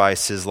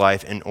sacrificed his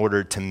life in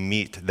order to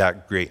meet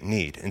that great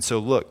need. And so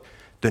look,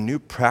 the new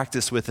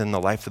practice within the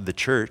life of the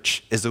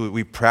church is that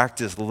we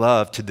practice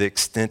love to the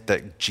extent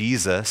that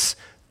Jesus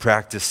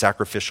practiced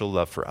sacrificial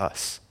love for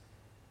us.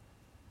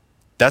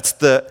 That's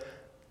the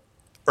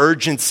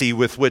urgency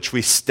with which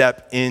we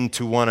step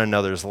into one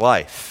another's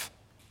life.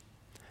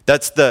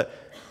 That's the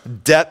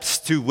depths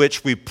to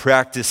which we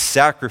practice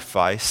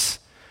sacrifice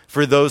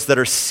for those that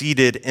are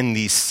seated in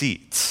these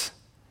seats.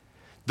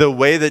 The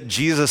way that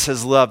Jesus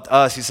has loved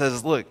us, he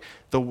says, look,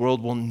 the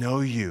world will know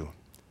you.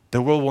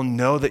 The world will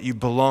know that you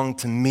belong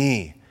to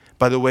me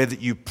by the way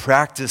that you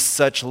practice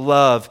such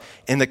love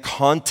in the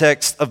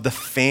context of the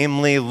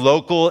family,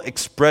 local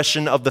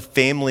expression of the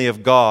family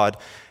of God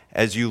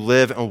as you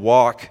live and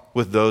walk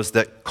with those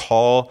that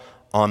call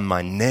on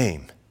my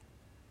name.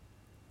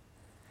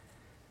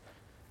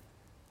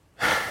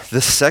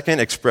 The second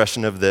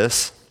expression of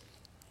this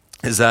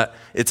is that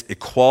it's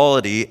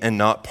equality and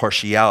not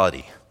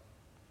partiality.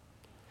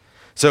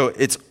 So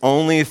it's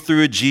only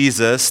through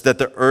Jesus that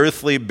the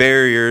earthly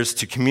barriers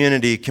to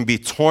community can be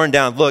torn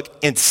down, look,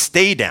 and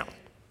stay down.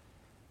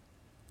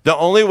 The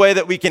only way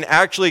that we can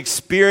actually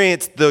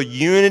experience the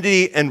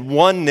unity and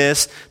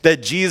oneness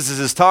that Jesus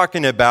is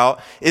talking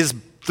about is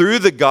through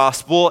the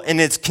gospel,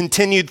 and it's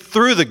continued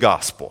through the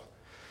gospel.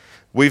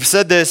 We've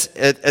said this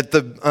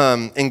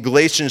in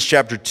Galatians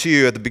chapter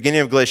 2, at the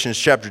beginning of Galatians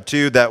chapter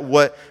 2, that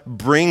what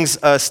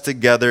brings us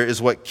together is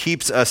what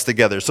keeps us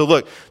together. So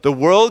look, the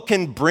world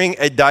can bring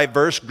a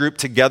diverse group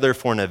together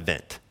for an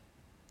event.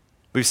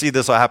 We see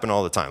this happen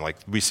all the time. Like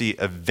we see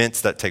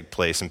events that take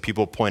place and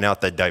people point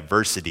out the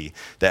diversity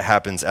that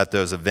happens at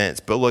those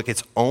events. But look,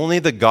 it's only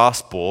the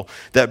gospel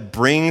that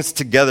brings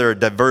together a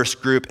diverse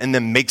group and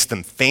then makes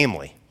them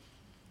family.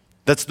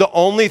 That's the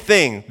only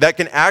thing that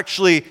can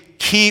actually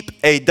keep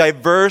a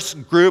diverse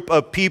group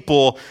of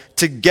people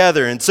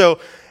together. And so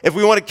if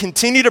we want to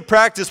continue to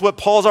practice what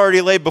Paul's already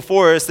laid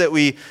before us, that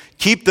we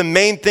keep the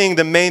main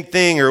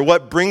thing, or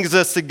what brings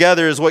us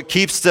together is what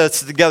keeps us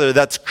together.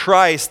 That's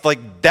Christ.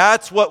 Like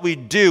that's what we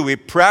do. We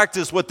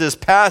practice what this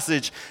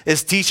passage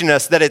is teaching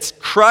us, that it's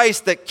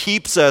Christ that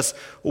keeps us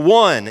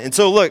one. And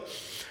so look,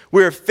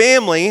 we're a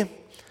family,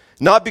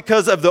 not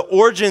because of the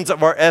origins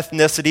of our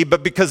ethnicity,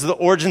 but because of the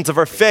origins of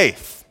our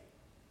faith.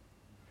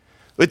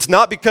 It's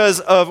not because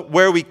of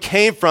where we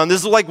came from.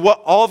 This is like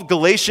what all of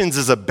Galatians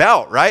is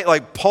about, right?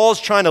 Like Paul's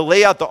trying to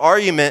lay out the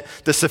argument,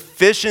 the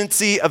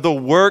sufficiency of the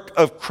work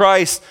of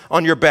Christ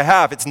on your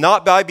behalf. It's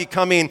not by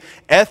becoming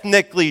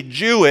ethnically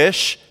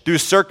Jewish through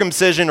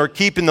circumcision or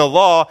keeping the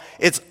law.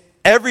 It's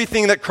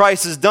everything that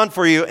Christ has done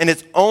for you, and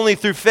it's only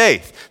through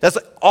faith. That's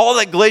all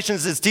that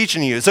Galatians is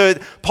teaching you. So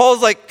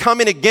Paul's like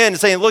coming again and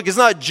saying, look, it's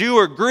not Jew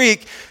or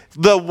Greek.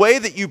 The way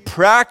that you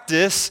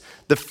practice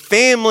the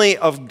family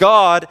of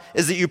God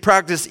is that you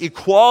practice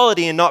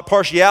equality and not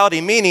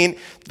partiality, meaning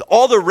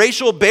all the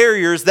racial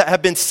barriers that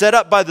have been set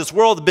up by this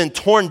world have been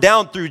torn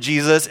down through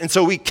Jesus, and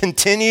so we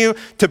continue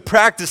to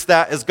practice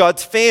that as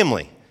God's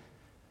family.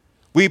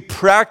 We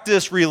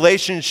practice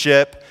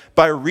relationship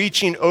by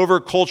reaching over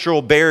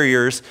cultural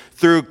barriers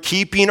through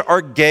keeping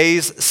our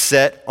gaze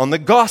set on the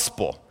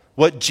gospel,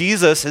 what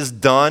Jesus has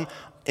done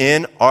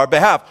in our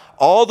behalf.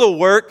 All the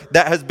work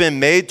that has been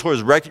made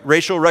towards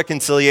racial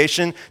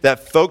reconciliation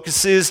that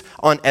focuses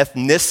on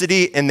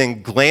ethnicity and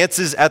then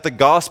glances at the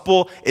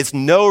gospel, it's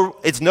no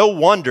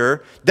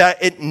wonder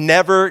that it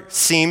never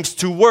seems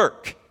to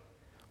work.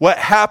 What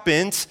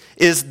happens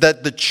is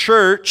that the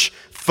church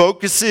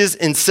focuses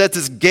and sets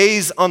its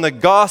gaze on the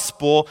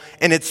gospel,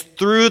 and it's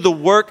through the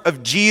work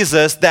of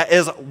Jesus that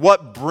is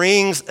what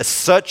brings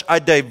such a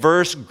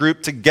diverse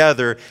group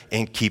together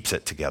and keeps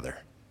it together.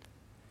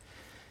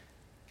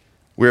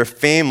 We're a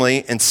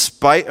family in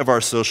spite of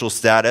our social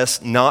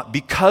status, not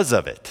because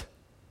of it.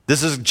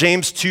 This is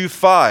James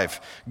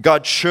 2:5.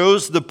 God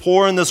chose the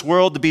poor in this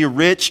world to be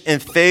rich in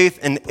faith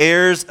and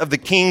heirs of the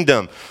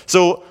kingdom.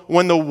 So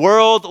when the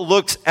world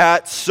looks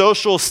at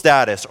social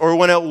status or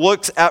when it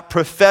looks at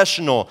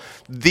professional,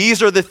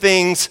 these are the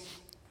things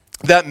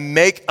that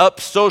make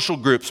up social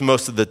groups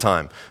most of the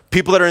time.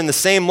 People that are in the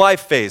same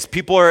life phase.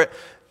 People are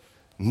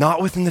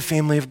not within the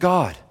family of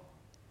God.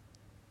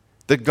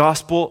 The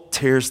gospel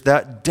tears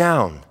that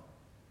down.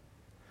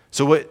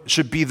 So what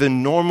should be the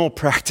normal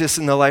practice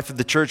in the life of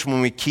the church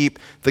when we keep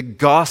the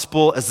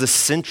gospel as the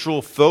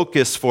central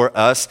focus for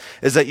us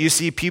is that you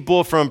see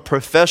people from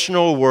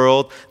professional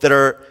world that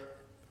are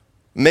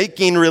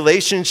making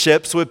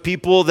relationships with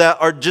people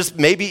that are just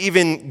maybe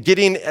even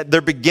getting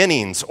their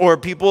beginnings, or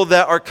people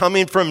that are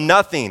coming from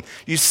nothing.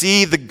 You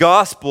see the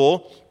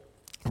gospel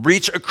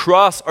reach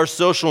across our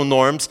social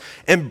norms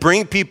and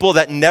bring people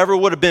that never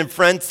would have been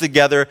friends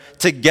together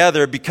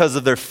because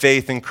of their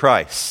faith in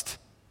Christ.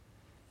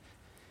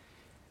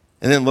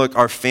 And then look,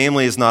 our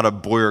family is not a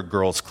boy or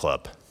girls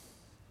club.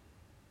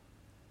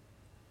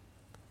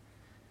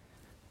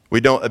 We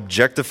don't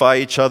objectify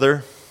each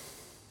other,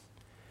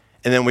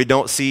 and then we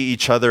don't see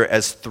each other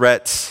as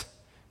threats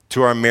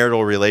to our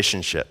marital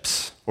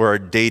relationships or our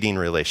dating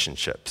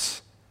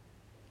relationships.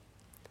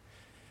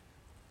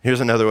 Here's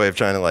another way of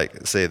trying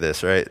to say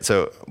this, right?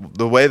 So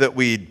the way that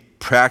we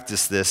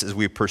practice this is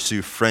we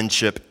pursue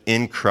friendship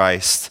in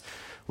Christ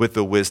with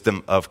the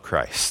wisdom of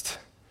Christ.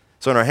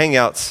 So in our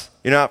hangouts,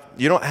 you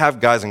don't have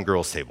guys and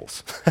girls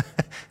tables.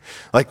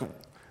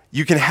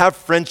 You can have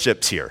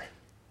friendships here.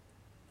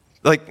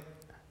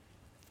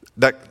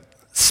 That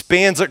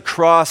spans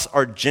across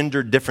our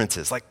gender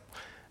differences.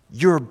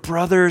 You're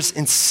brothers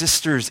and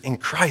sisters in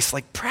Christ.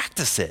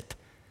 Practice it.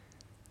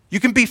 You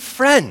can be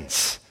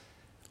friends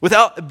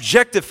without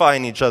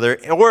objectifying each other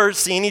or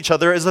seeing each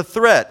other as a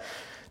threat.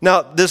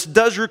 Now, this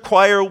does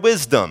require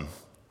wisdom.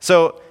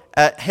 So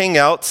at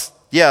hangouts,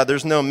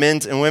 there's no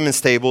men's and women's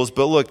tables,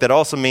 but look, that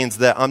also means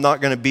that I'm not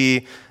going to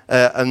be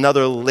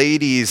another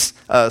ladies'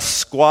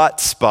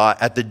 squat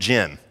spot at the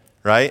gym,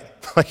 right?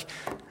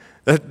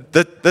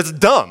 That's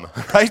dumb,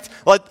 right?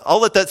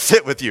 I'll let that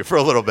sit with you for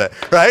a little bit,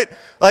 right?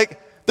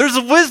 There's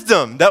a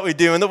wisdom that we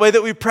do in the way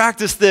that we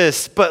practice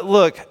this. But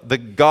look, the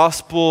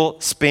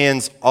gospel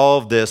spans all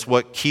of this.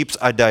 What keeps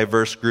a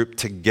diverse group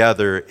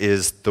together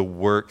is the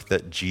work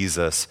that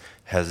Jesus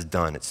has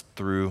done. It's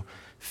through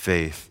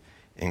faith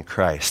in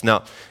Christ.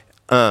 Now,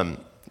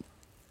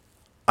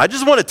 I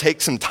just want to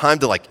take some time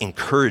to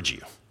encourage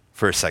you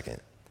for a second.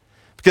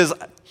 Because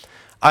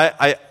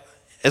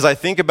as I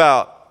think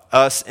about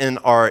us in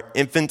our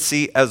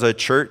infancy as a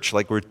church,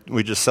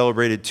 we just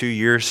celebrated 2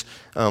 years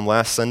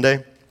last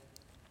Sunday.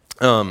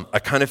 I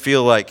kind of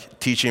feel like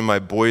teaching my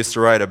boys to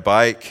ride a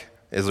bike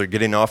as they're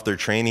getting off their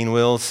training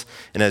wheels,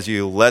 and as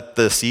you let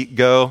the seat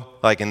go,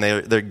 and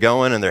they're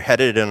going and they're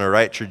headed in the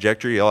right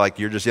trajectory,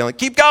 you're just yelling,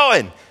 keep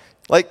going,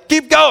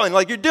 keep going,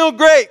 you're doing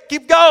great,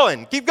 keep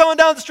going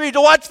down the street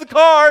to watch the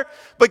car,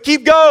 but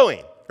keep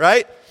going,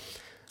 right?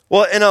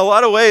 Well, in a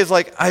lot of ways,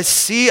 I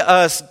see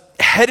us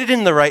headed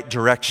in the right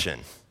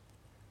direction.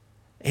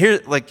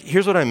 Here's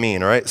what I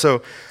mean, all right?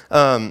 So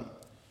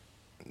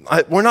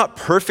we're not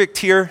perfect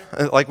here.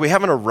 We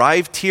haven't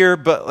arrived here,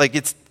 but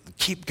it's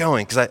keep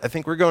going, because I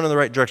think we're going in the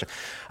right direction.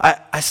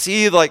 I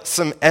see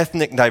some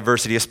ethnic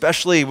diversity,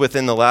 especially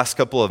within the last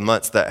couple of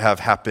months that have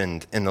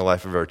happened in the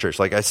life of our church.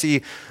 I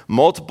see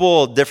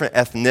multiple different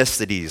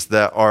ethnicities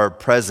that are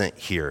present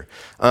here.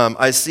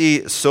 I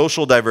see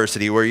social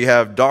diversity where you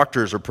have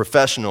doctors or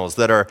professionals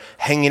that are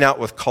hanging out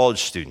with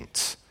college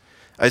students.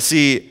 I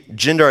see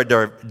gender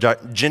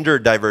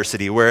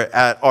diversity, where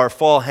at our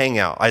fall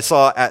hangout, I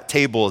saw at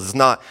tables, it's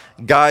not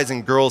guys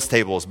and girls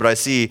tables, but I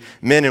see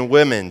men and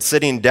women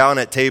sitting down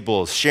at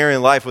tables,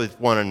 sharing life with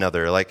one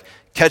another,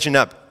 catching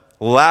up,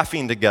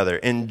 laughing together,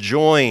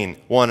 enjoying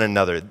one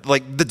another.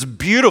 That's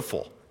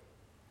beautiful.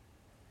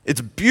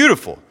 It's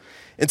beautiful.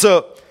 And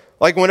so,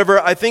 whenever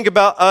I think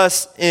about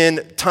us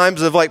in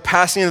times of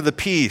passing of the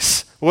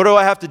peace, what do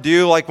I have to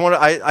do?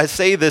 I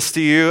say this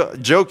to you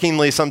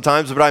jokingly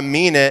sometimes, but I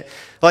mean it.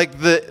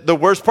 The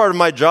worst part of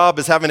my job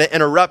is having to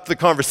interrupt the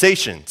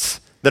conversations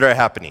that are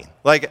happening.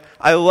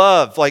 I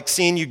love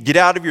seeing you get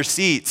out of your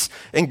seats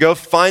and go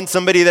find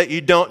somebody that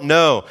you don't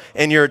know,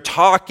 and you're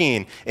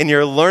talking and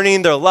you're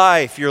learning their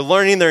life, you're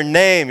learning their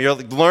name, you're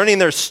learning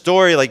their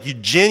story, you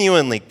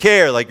genuinely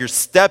care, you're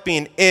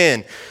stepping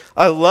in.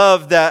 I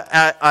love that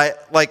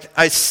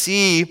I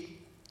see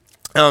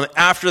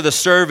after the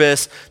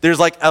service,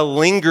 there's a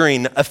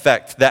lingering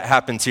effect that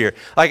happens here.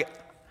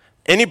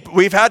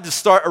 We've had to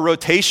start a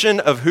rotation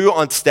of who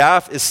on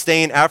staff is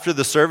staying after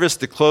the service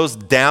to close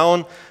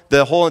down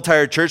the whole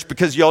entire church,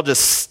 because y'all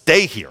just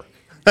stay here.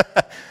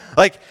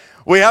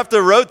 We have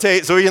to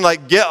rotate so we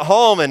can get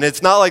home, and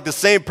it's not the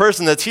same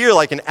person that's here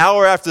an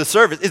hour after the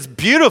service. It's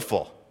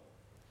beautiful.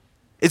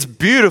 It's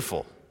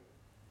beautiful.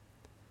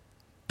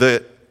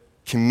 The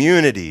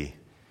community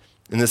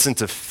in the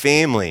sense of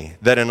family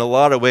that in a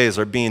lot of ways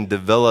are being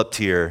developed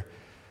here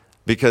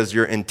because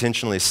you're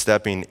intentionally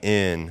stepping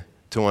in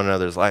to one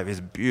another's life is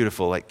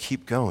beautiful.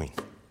 Keep going.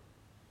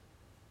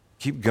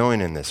 Keep going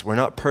in this. We're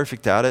not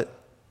perfect at it.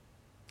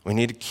 We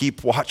need to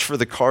keep watch for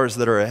the cars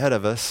that are ahead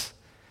of us.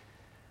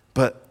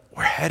 But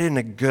we're headed in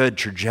a good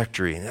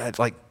trajectory. And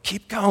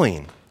keep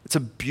going. It's a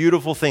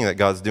beautiful thing that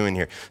God's doing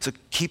here. So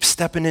keep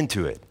stepping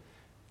into it.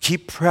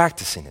 Keep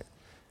practicing it.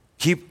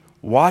 Keep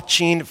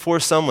watching for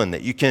someone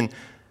that you can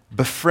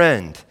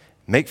befriend,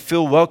 make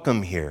feel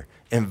welcome here,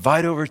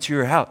 invite over to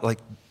your house.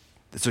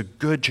 It's a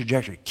good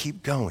trajectory.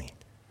 Keep going.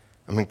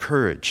 I'm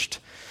encouraged.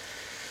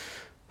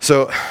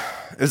 So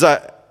as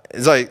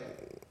I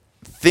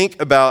think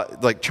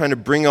about trying to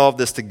bring all of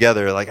this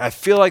together, I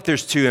feel like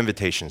there's two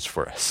invitations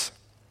for us.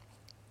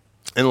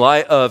 In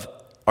light of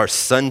our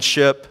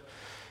sonship,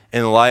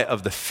 in light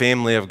of the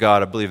family of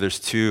God, I believe there's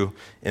two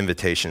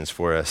invitations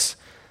for us.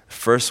 The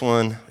first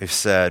one we've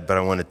said, but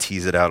I want to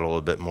tease it out a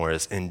little bit more,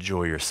 is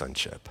enjoy your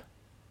sonship.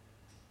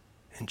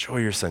 Enjoy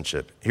your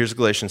sonship. Here's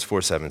Galatians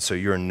 4:7. So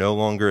you are no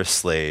longer a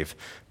slave,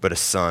 but a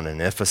son.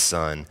 And if a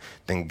son,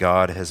 then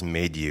God has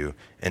made you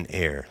an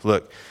heir.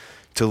 Look,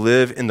 to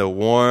live in the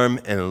warm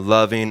and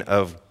loving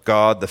of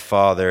God the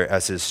Father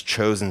as his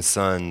chosen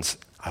sons,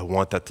 I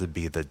want that to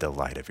be the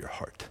delight of your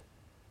heart.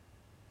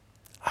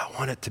 I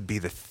want it to be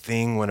the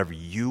thing whenever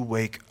you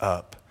wake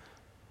up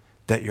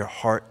that your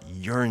heart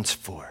yearns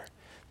for,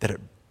 that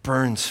it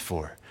burns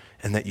for,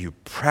 and that you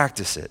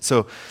practice it.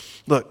 So,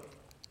 look,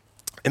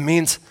 it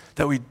means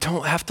that we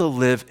don't have to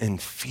live in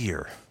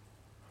fear.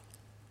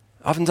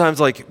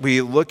 Oftentimes, we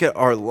look at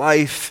our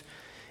life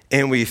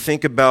and we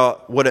think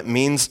about what it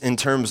means in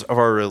terms of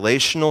our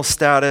relational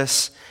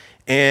status,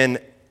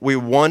 and we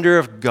wonder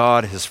if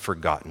God has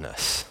forgotten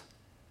us.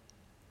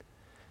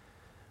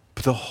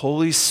 But the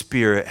Holy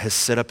Spirit has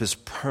set up his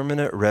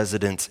permanent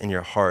residence in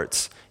your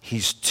hearts.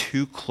 He's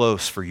too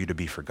close for you to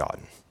be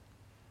forgotten.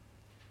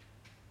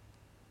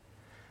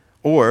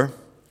 Or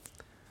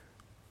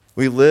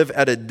we live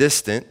at a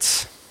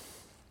distance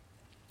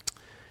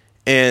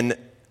and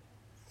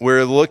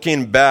we're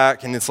looking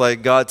back and it's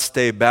like, God,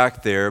 stay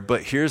back there.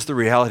 But here's the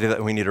reality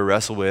that we need to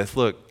wrestle with.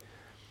 Look,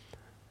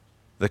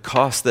 the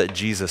cost that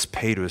Jesus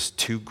paid was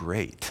too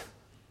great.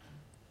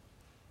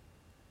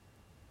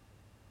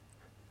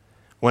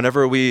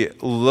 Whenever we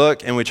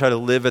look and we try to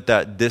live at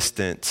that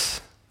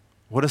distance,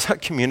 what does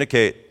that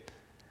communicate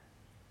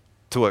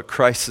to what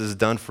Christ has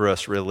done for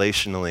us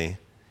relationally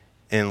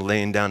in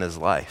laying down his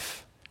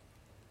life?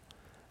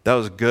 That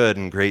was good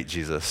and great,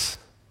 Jesus.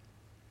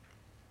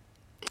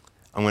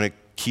 I'm going to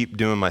keep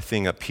doing my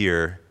thing up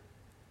here,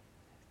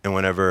 and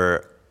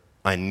whenever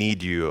I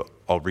need you,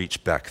 I'll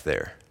reach back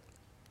there.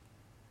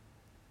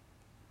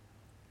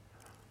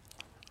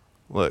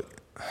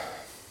 Look,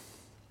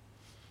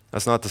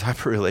 that's not the type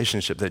of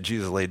relationship that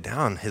Jesus laid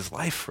down his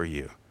life for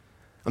you.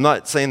 I'm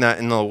not saying that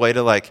in a way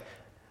to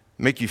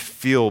make you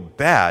feel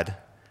bad.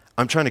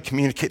 I'm trying to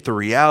communicate the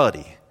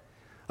reality.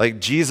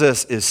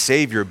 Jesus is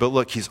Savior, but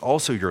look, he's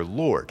also your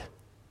Lord.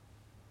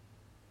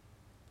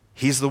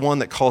 He's the one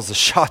that calls the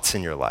shots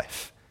in your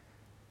life.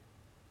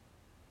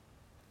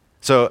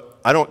 So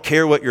I don't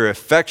care what your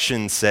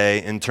affections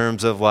say in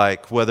terms of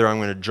whether I'm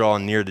going to draw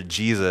near to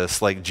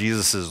Jesus,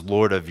 Jesus is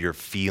Lord of your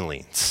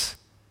feelings.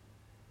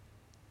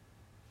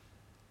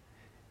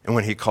 And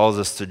when he calls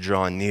us to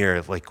draw near,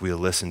 we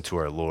listen to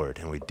our Lord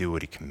and we do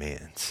what he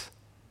commands.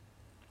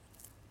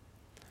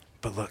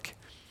 But look,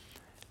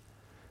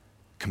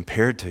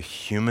 compared to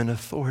human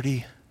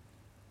authority,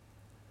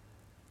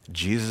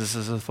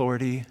 Jesus'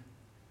 authority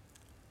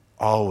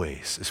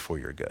always is for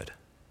your good.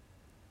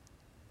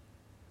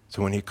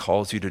 So when he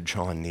calls you to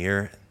draw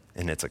near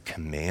and it's a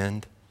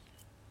command,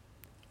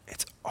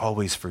 it's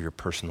always for your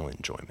personal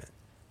enjoyment.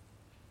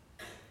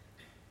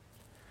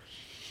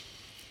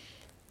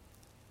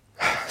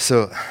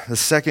 So the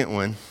second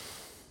one,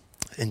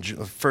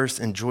 first,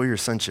 enjoy your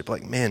sonship.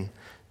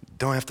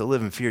 Don't have to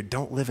live in fear.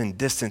 Don't live in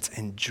distance.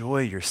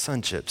 Enjoy your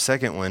sonship.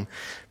 Second one,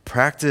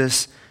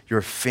 practice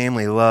your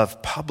family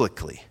love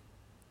publicly.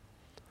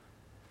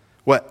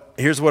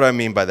 Here's what I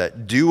mean by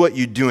that. Do what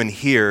you do in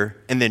here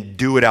and then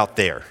do it out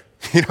there.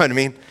 You know what I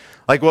mean?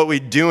 What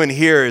we do in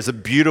here is a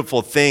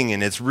beautiful thing,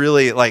 and it's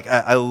really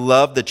I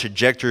love the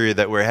trajectory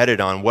that we're headed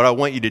on. What I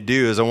want you to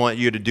do is I want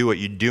you to do what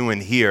you do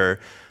in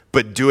here,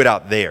 but do it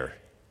out there.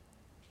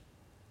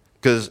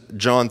 Because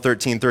John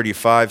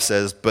 13:35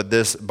 says, "But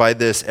by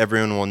this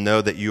everyone will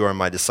know that you are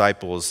my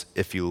disciples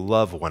if you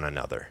love one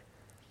another."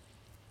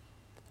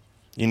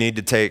 You need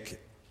to take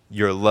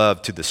your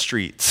love to the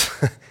streets.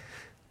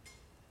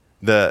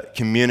 The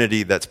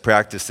community that's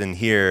practiced in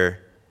here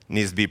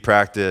needs to be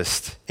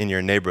practiced in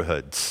your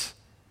neighborhoods,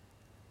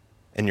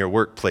 in your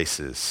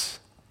workplaces,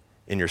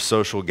 in your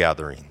social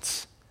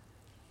gatherings.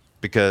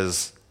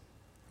 Because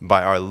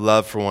by our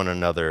love for one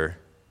another,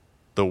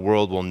 the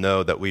world will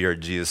know that we are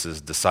Jesus'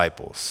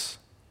 disciples.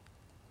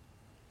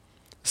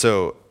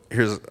 So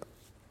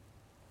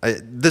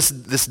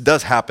this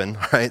does happen,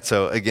 right?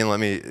 So again, let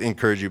me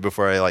encourage you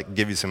before I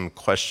give you some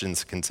questions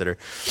to consider.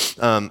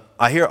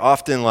 I hear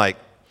often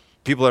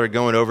people that are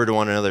going over to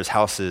one another's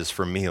houses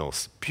for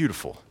meals.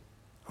 Beautiful.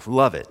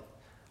 Love it.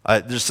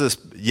 Just this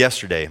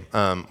yesterday,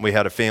 we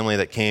had a family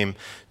that came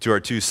to our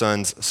two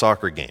sons'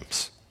 soccer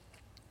games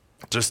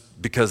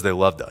just because they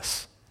loved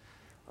us.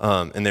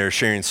 And they were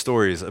sharing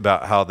stories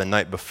about how the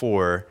night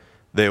before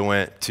they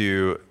went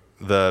to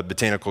the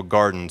botanical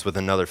gardens with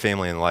another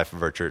family in the life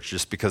of our church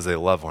just because they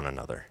love one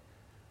another.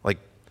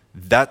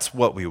 That's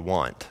what we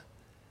want.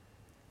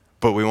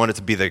 But we want it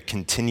to be the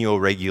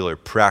continual, regular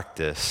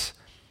practice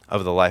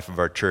of the life of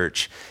our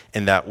church,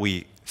 and that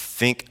we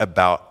think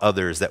about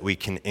others that we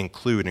can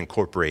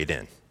incorporate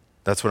in.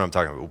 That's what I'm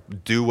talking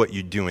about. Do what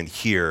you do in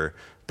here,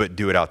 but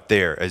do it out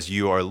there as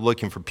you are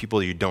looking for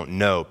people you don't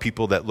know,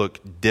 people that look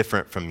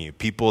different from you,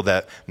 people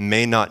that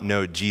may not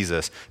know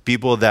Jesus,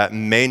 people that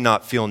may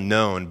not feel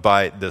known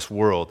by this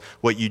world.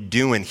 What you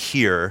do in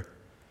here,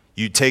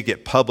 you take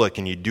it public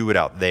and you do it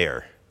out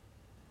there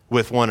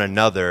with one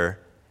another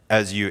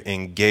as you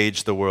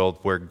engage the world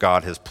where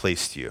God has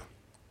placed you.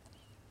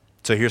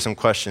 So here's some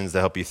questions to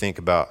help you think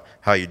about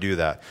how you do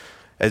that.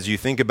 As you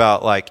think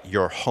about like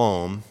your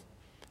home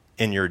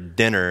and your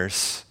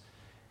dinners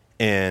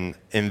and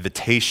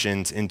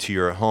invitations into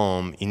your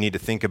home, you need to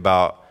think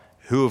about,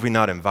 who have we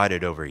not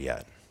invited over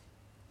yet?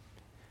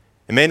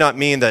 It may not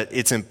mean that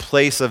it's in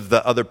place of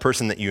the other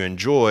person that you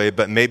enjoy,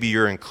 but maybe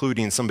you're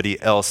including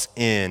somebody else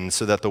in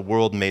so that the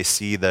world may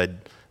see the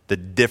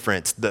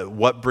difference.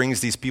 What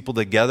brings these people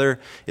together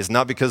is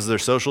not because of their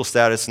social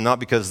status, not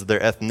because of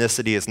their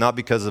ethnicity, it's not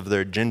because of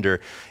their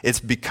gender. It's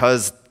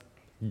because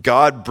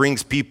God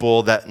brings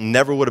people that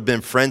never would have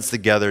been friends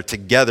together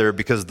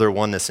because of their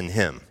oneness in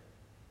him.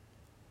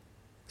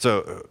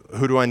 So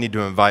who do I need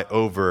to invite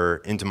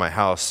over into my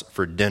house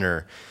for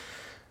dinner?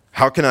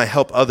 How can I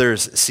help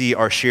others see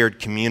our shared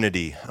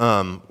community?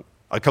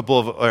 A couple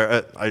of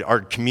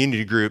our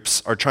community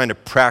groups are trying to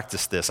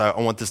practice this. I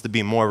want this to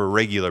be more of a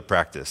regular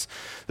practice.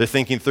 They're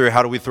thinking through,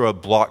 how do we throw a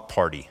block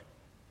party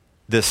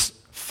this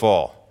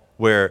fall,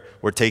 where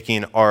we're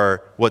taking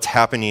what's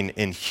happening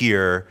in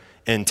here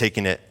and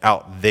taking it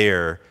out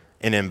there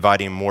and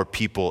inviting more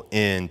people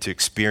in to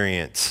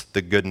experience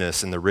the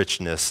goodness and the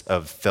richness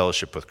of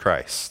fellowship with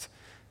Christ.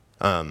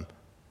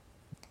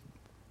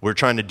 We're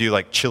trying to do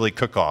like chili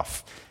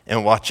cook-off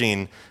and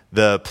watching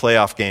the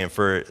playoff game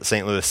for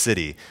St. Louis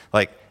City,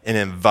 and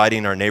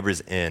inviting our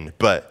neighbors in,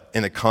 but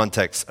in the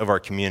context of our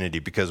community,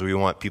 because we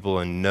want people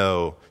to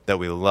know that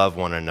we love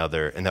one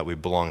another and that we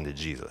belong to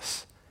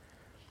Jesus.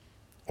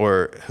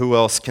 Or who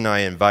else can I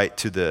invite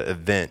to the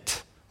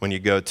event when you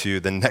go to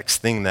the next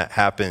thing that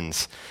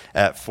happens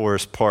at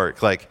Forest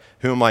Park? Like,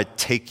 who am I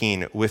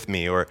taking with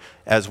me? Or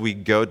as we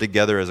go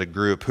together as a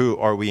group, who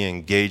are we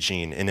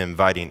engaging and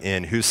inviting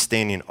in? Who's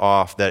standing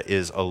off that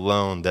is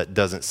alone, that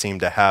doesn't seem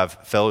to have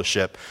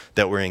fellowship,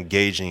 that we're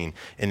engaging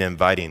and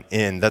inviting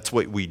in? That's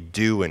what we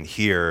do in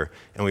here,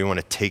 and we want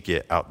to take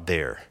it out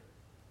there.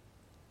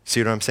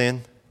 See what I'm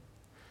saying?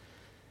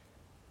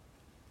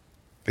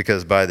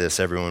 Because by this,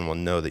 everyone will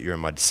know that you're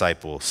my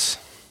disciples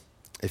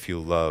if you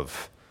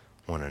love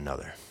one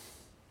another.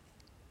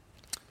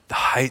 The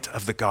height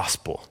of the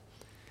gospel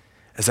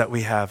is that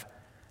we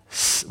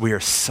are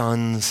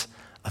sons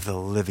of the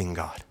living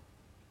God.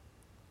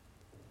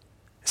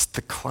 It's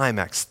the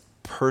climax,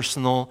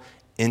 personal,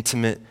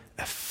 intimate,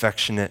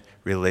 affectionate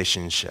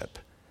relationship.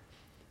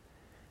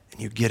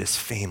 And you get his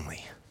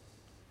family.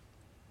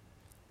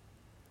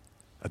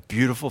 A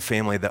beautiful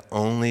family that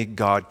only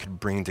God could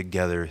bring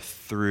together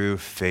through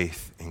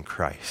faith in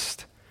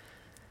Christ.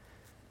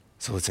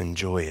 So let's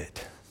enjoy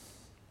it.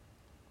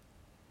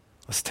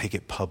 Let's take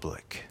it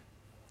public.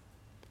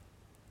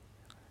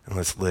 And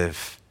let's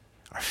live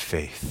our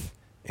faith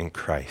in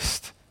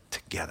Christ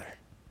together.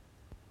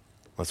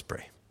 Let's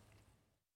pray.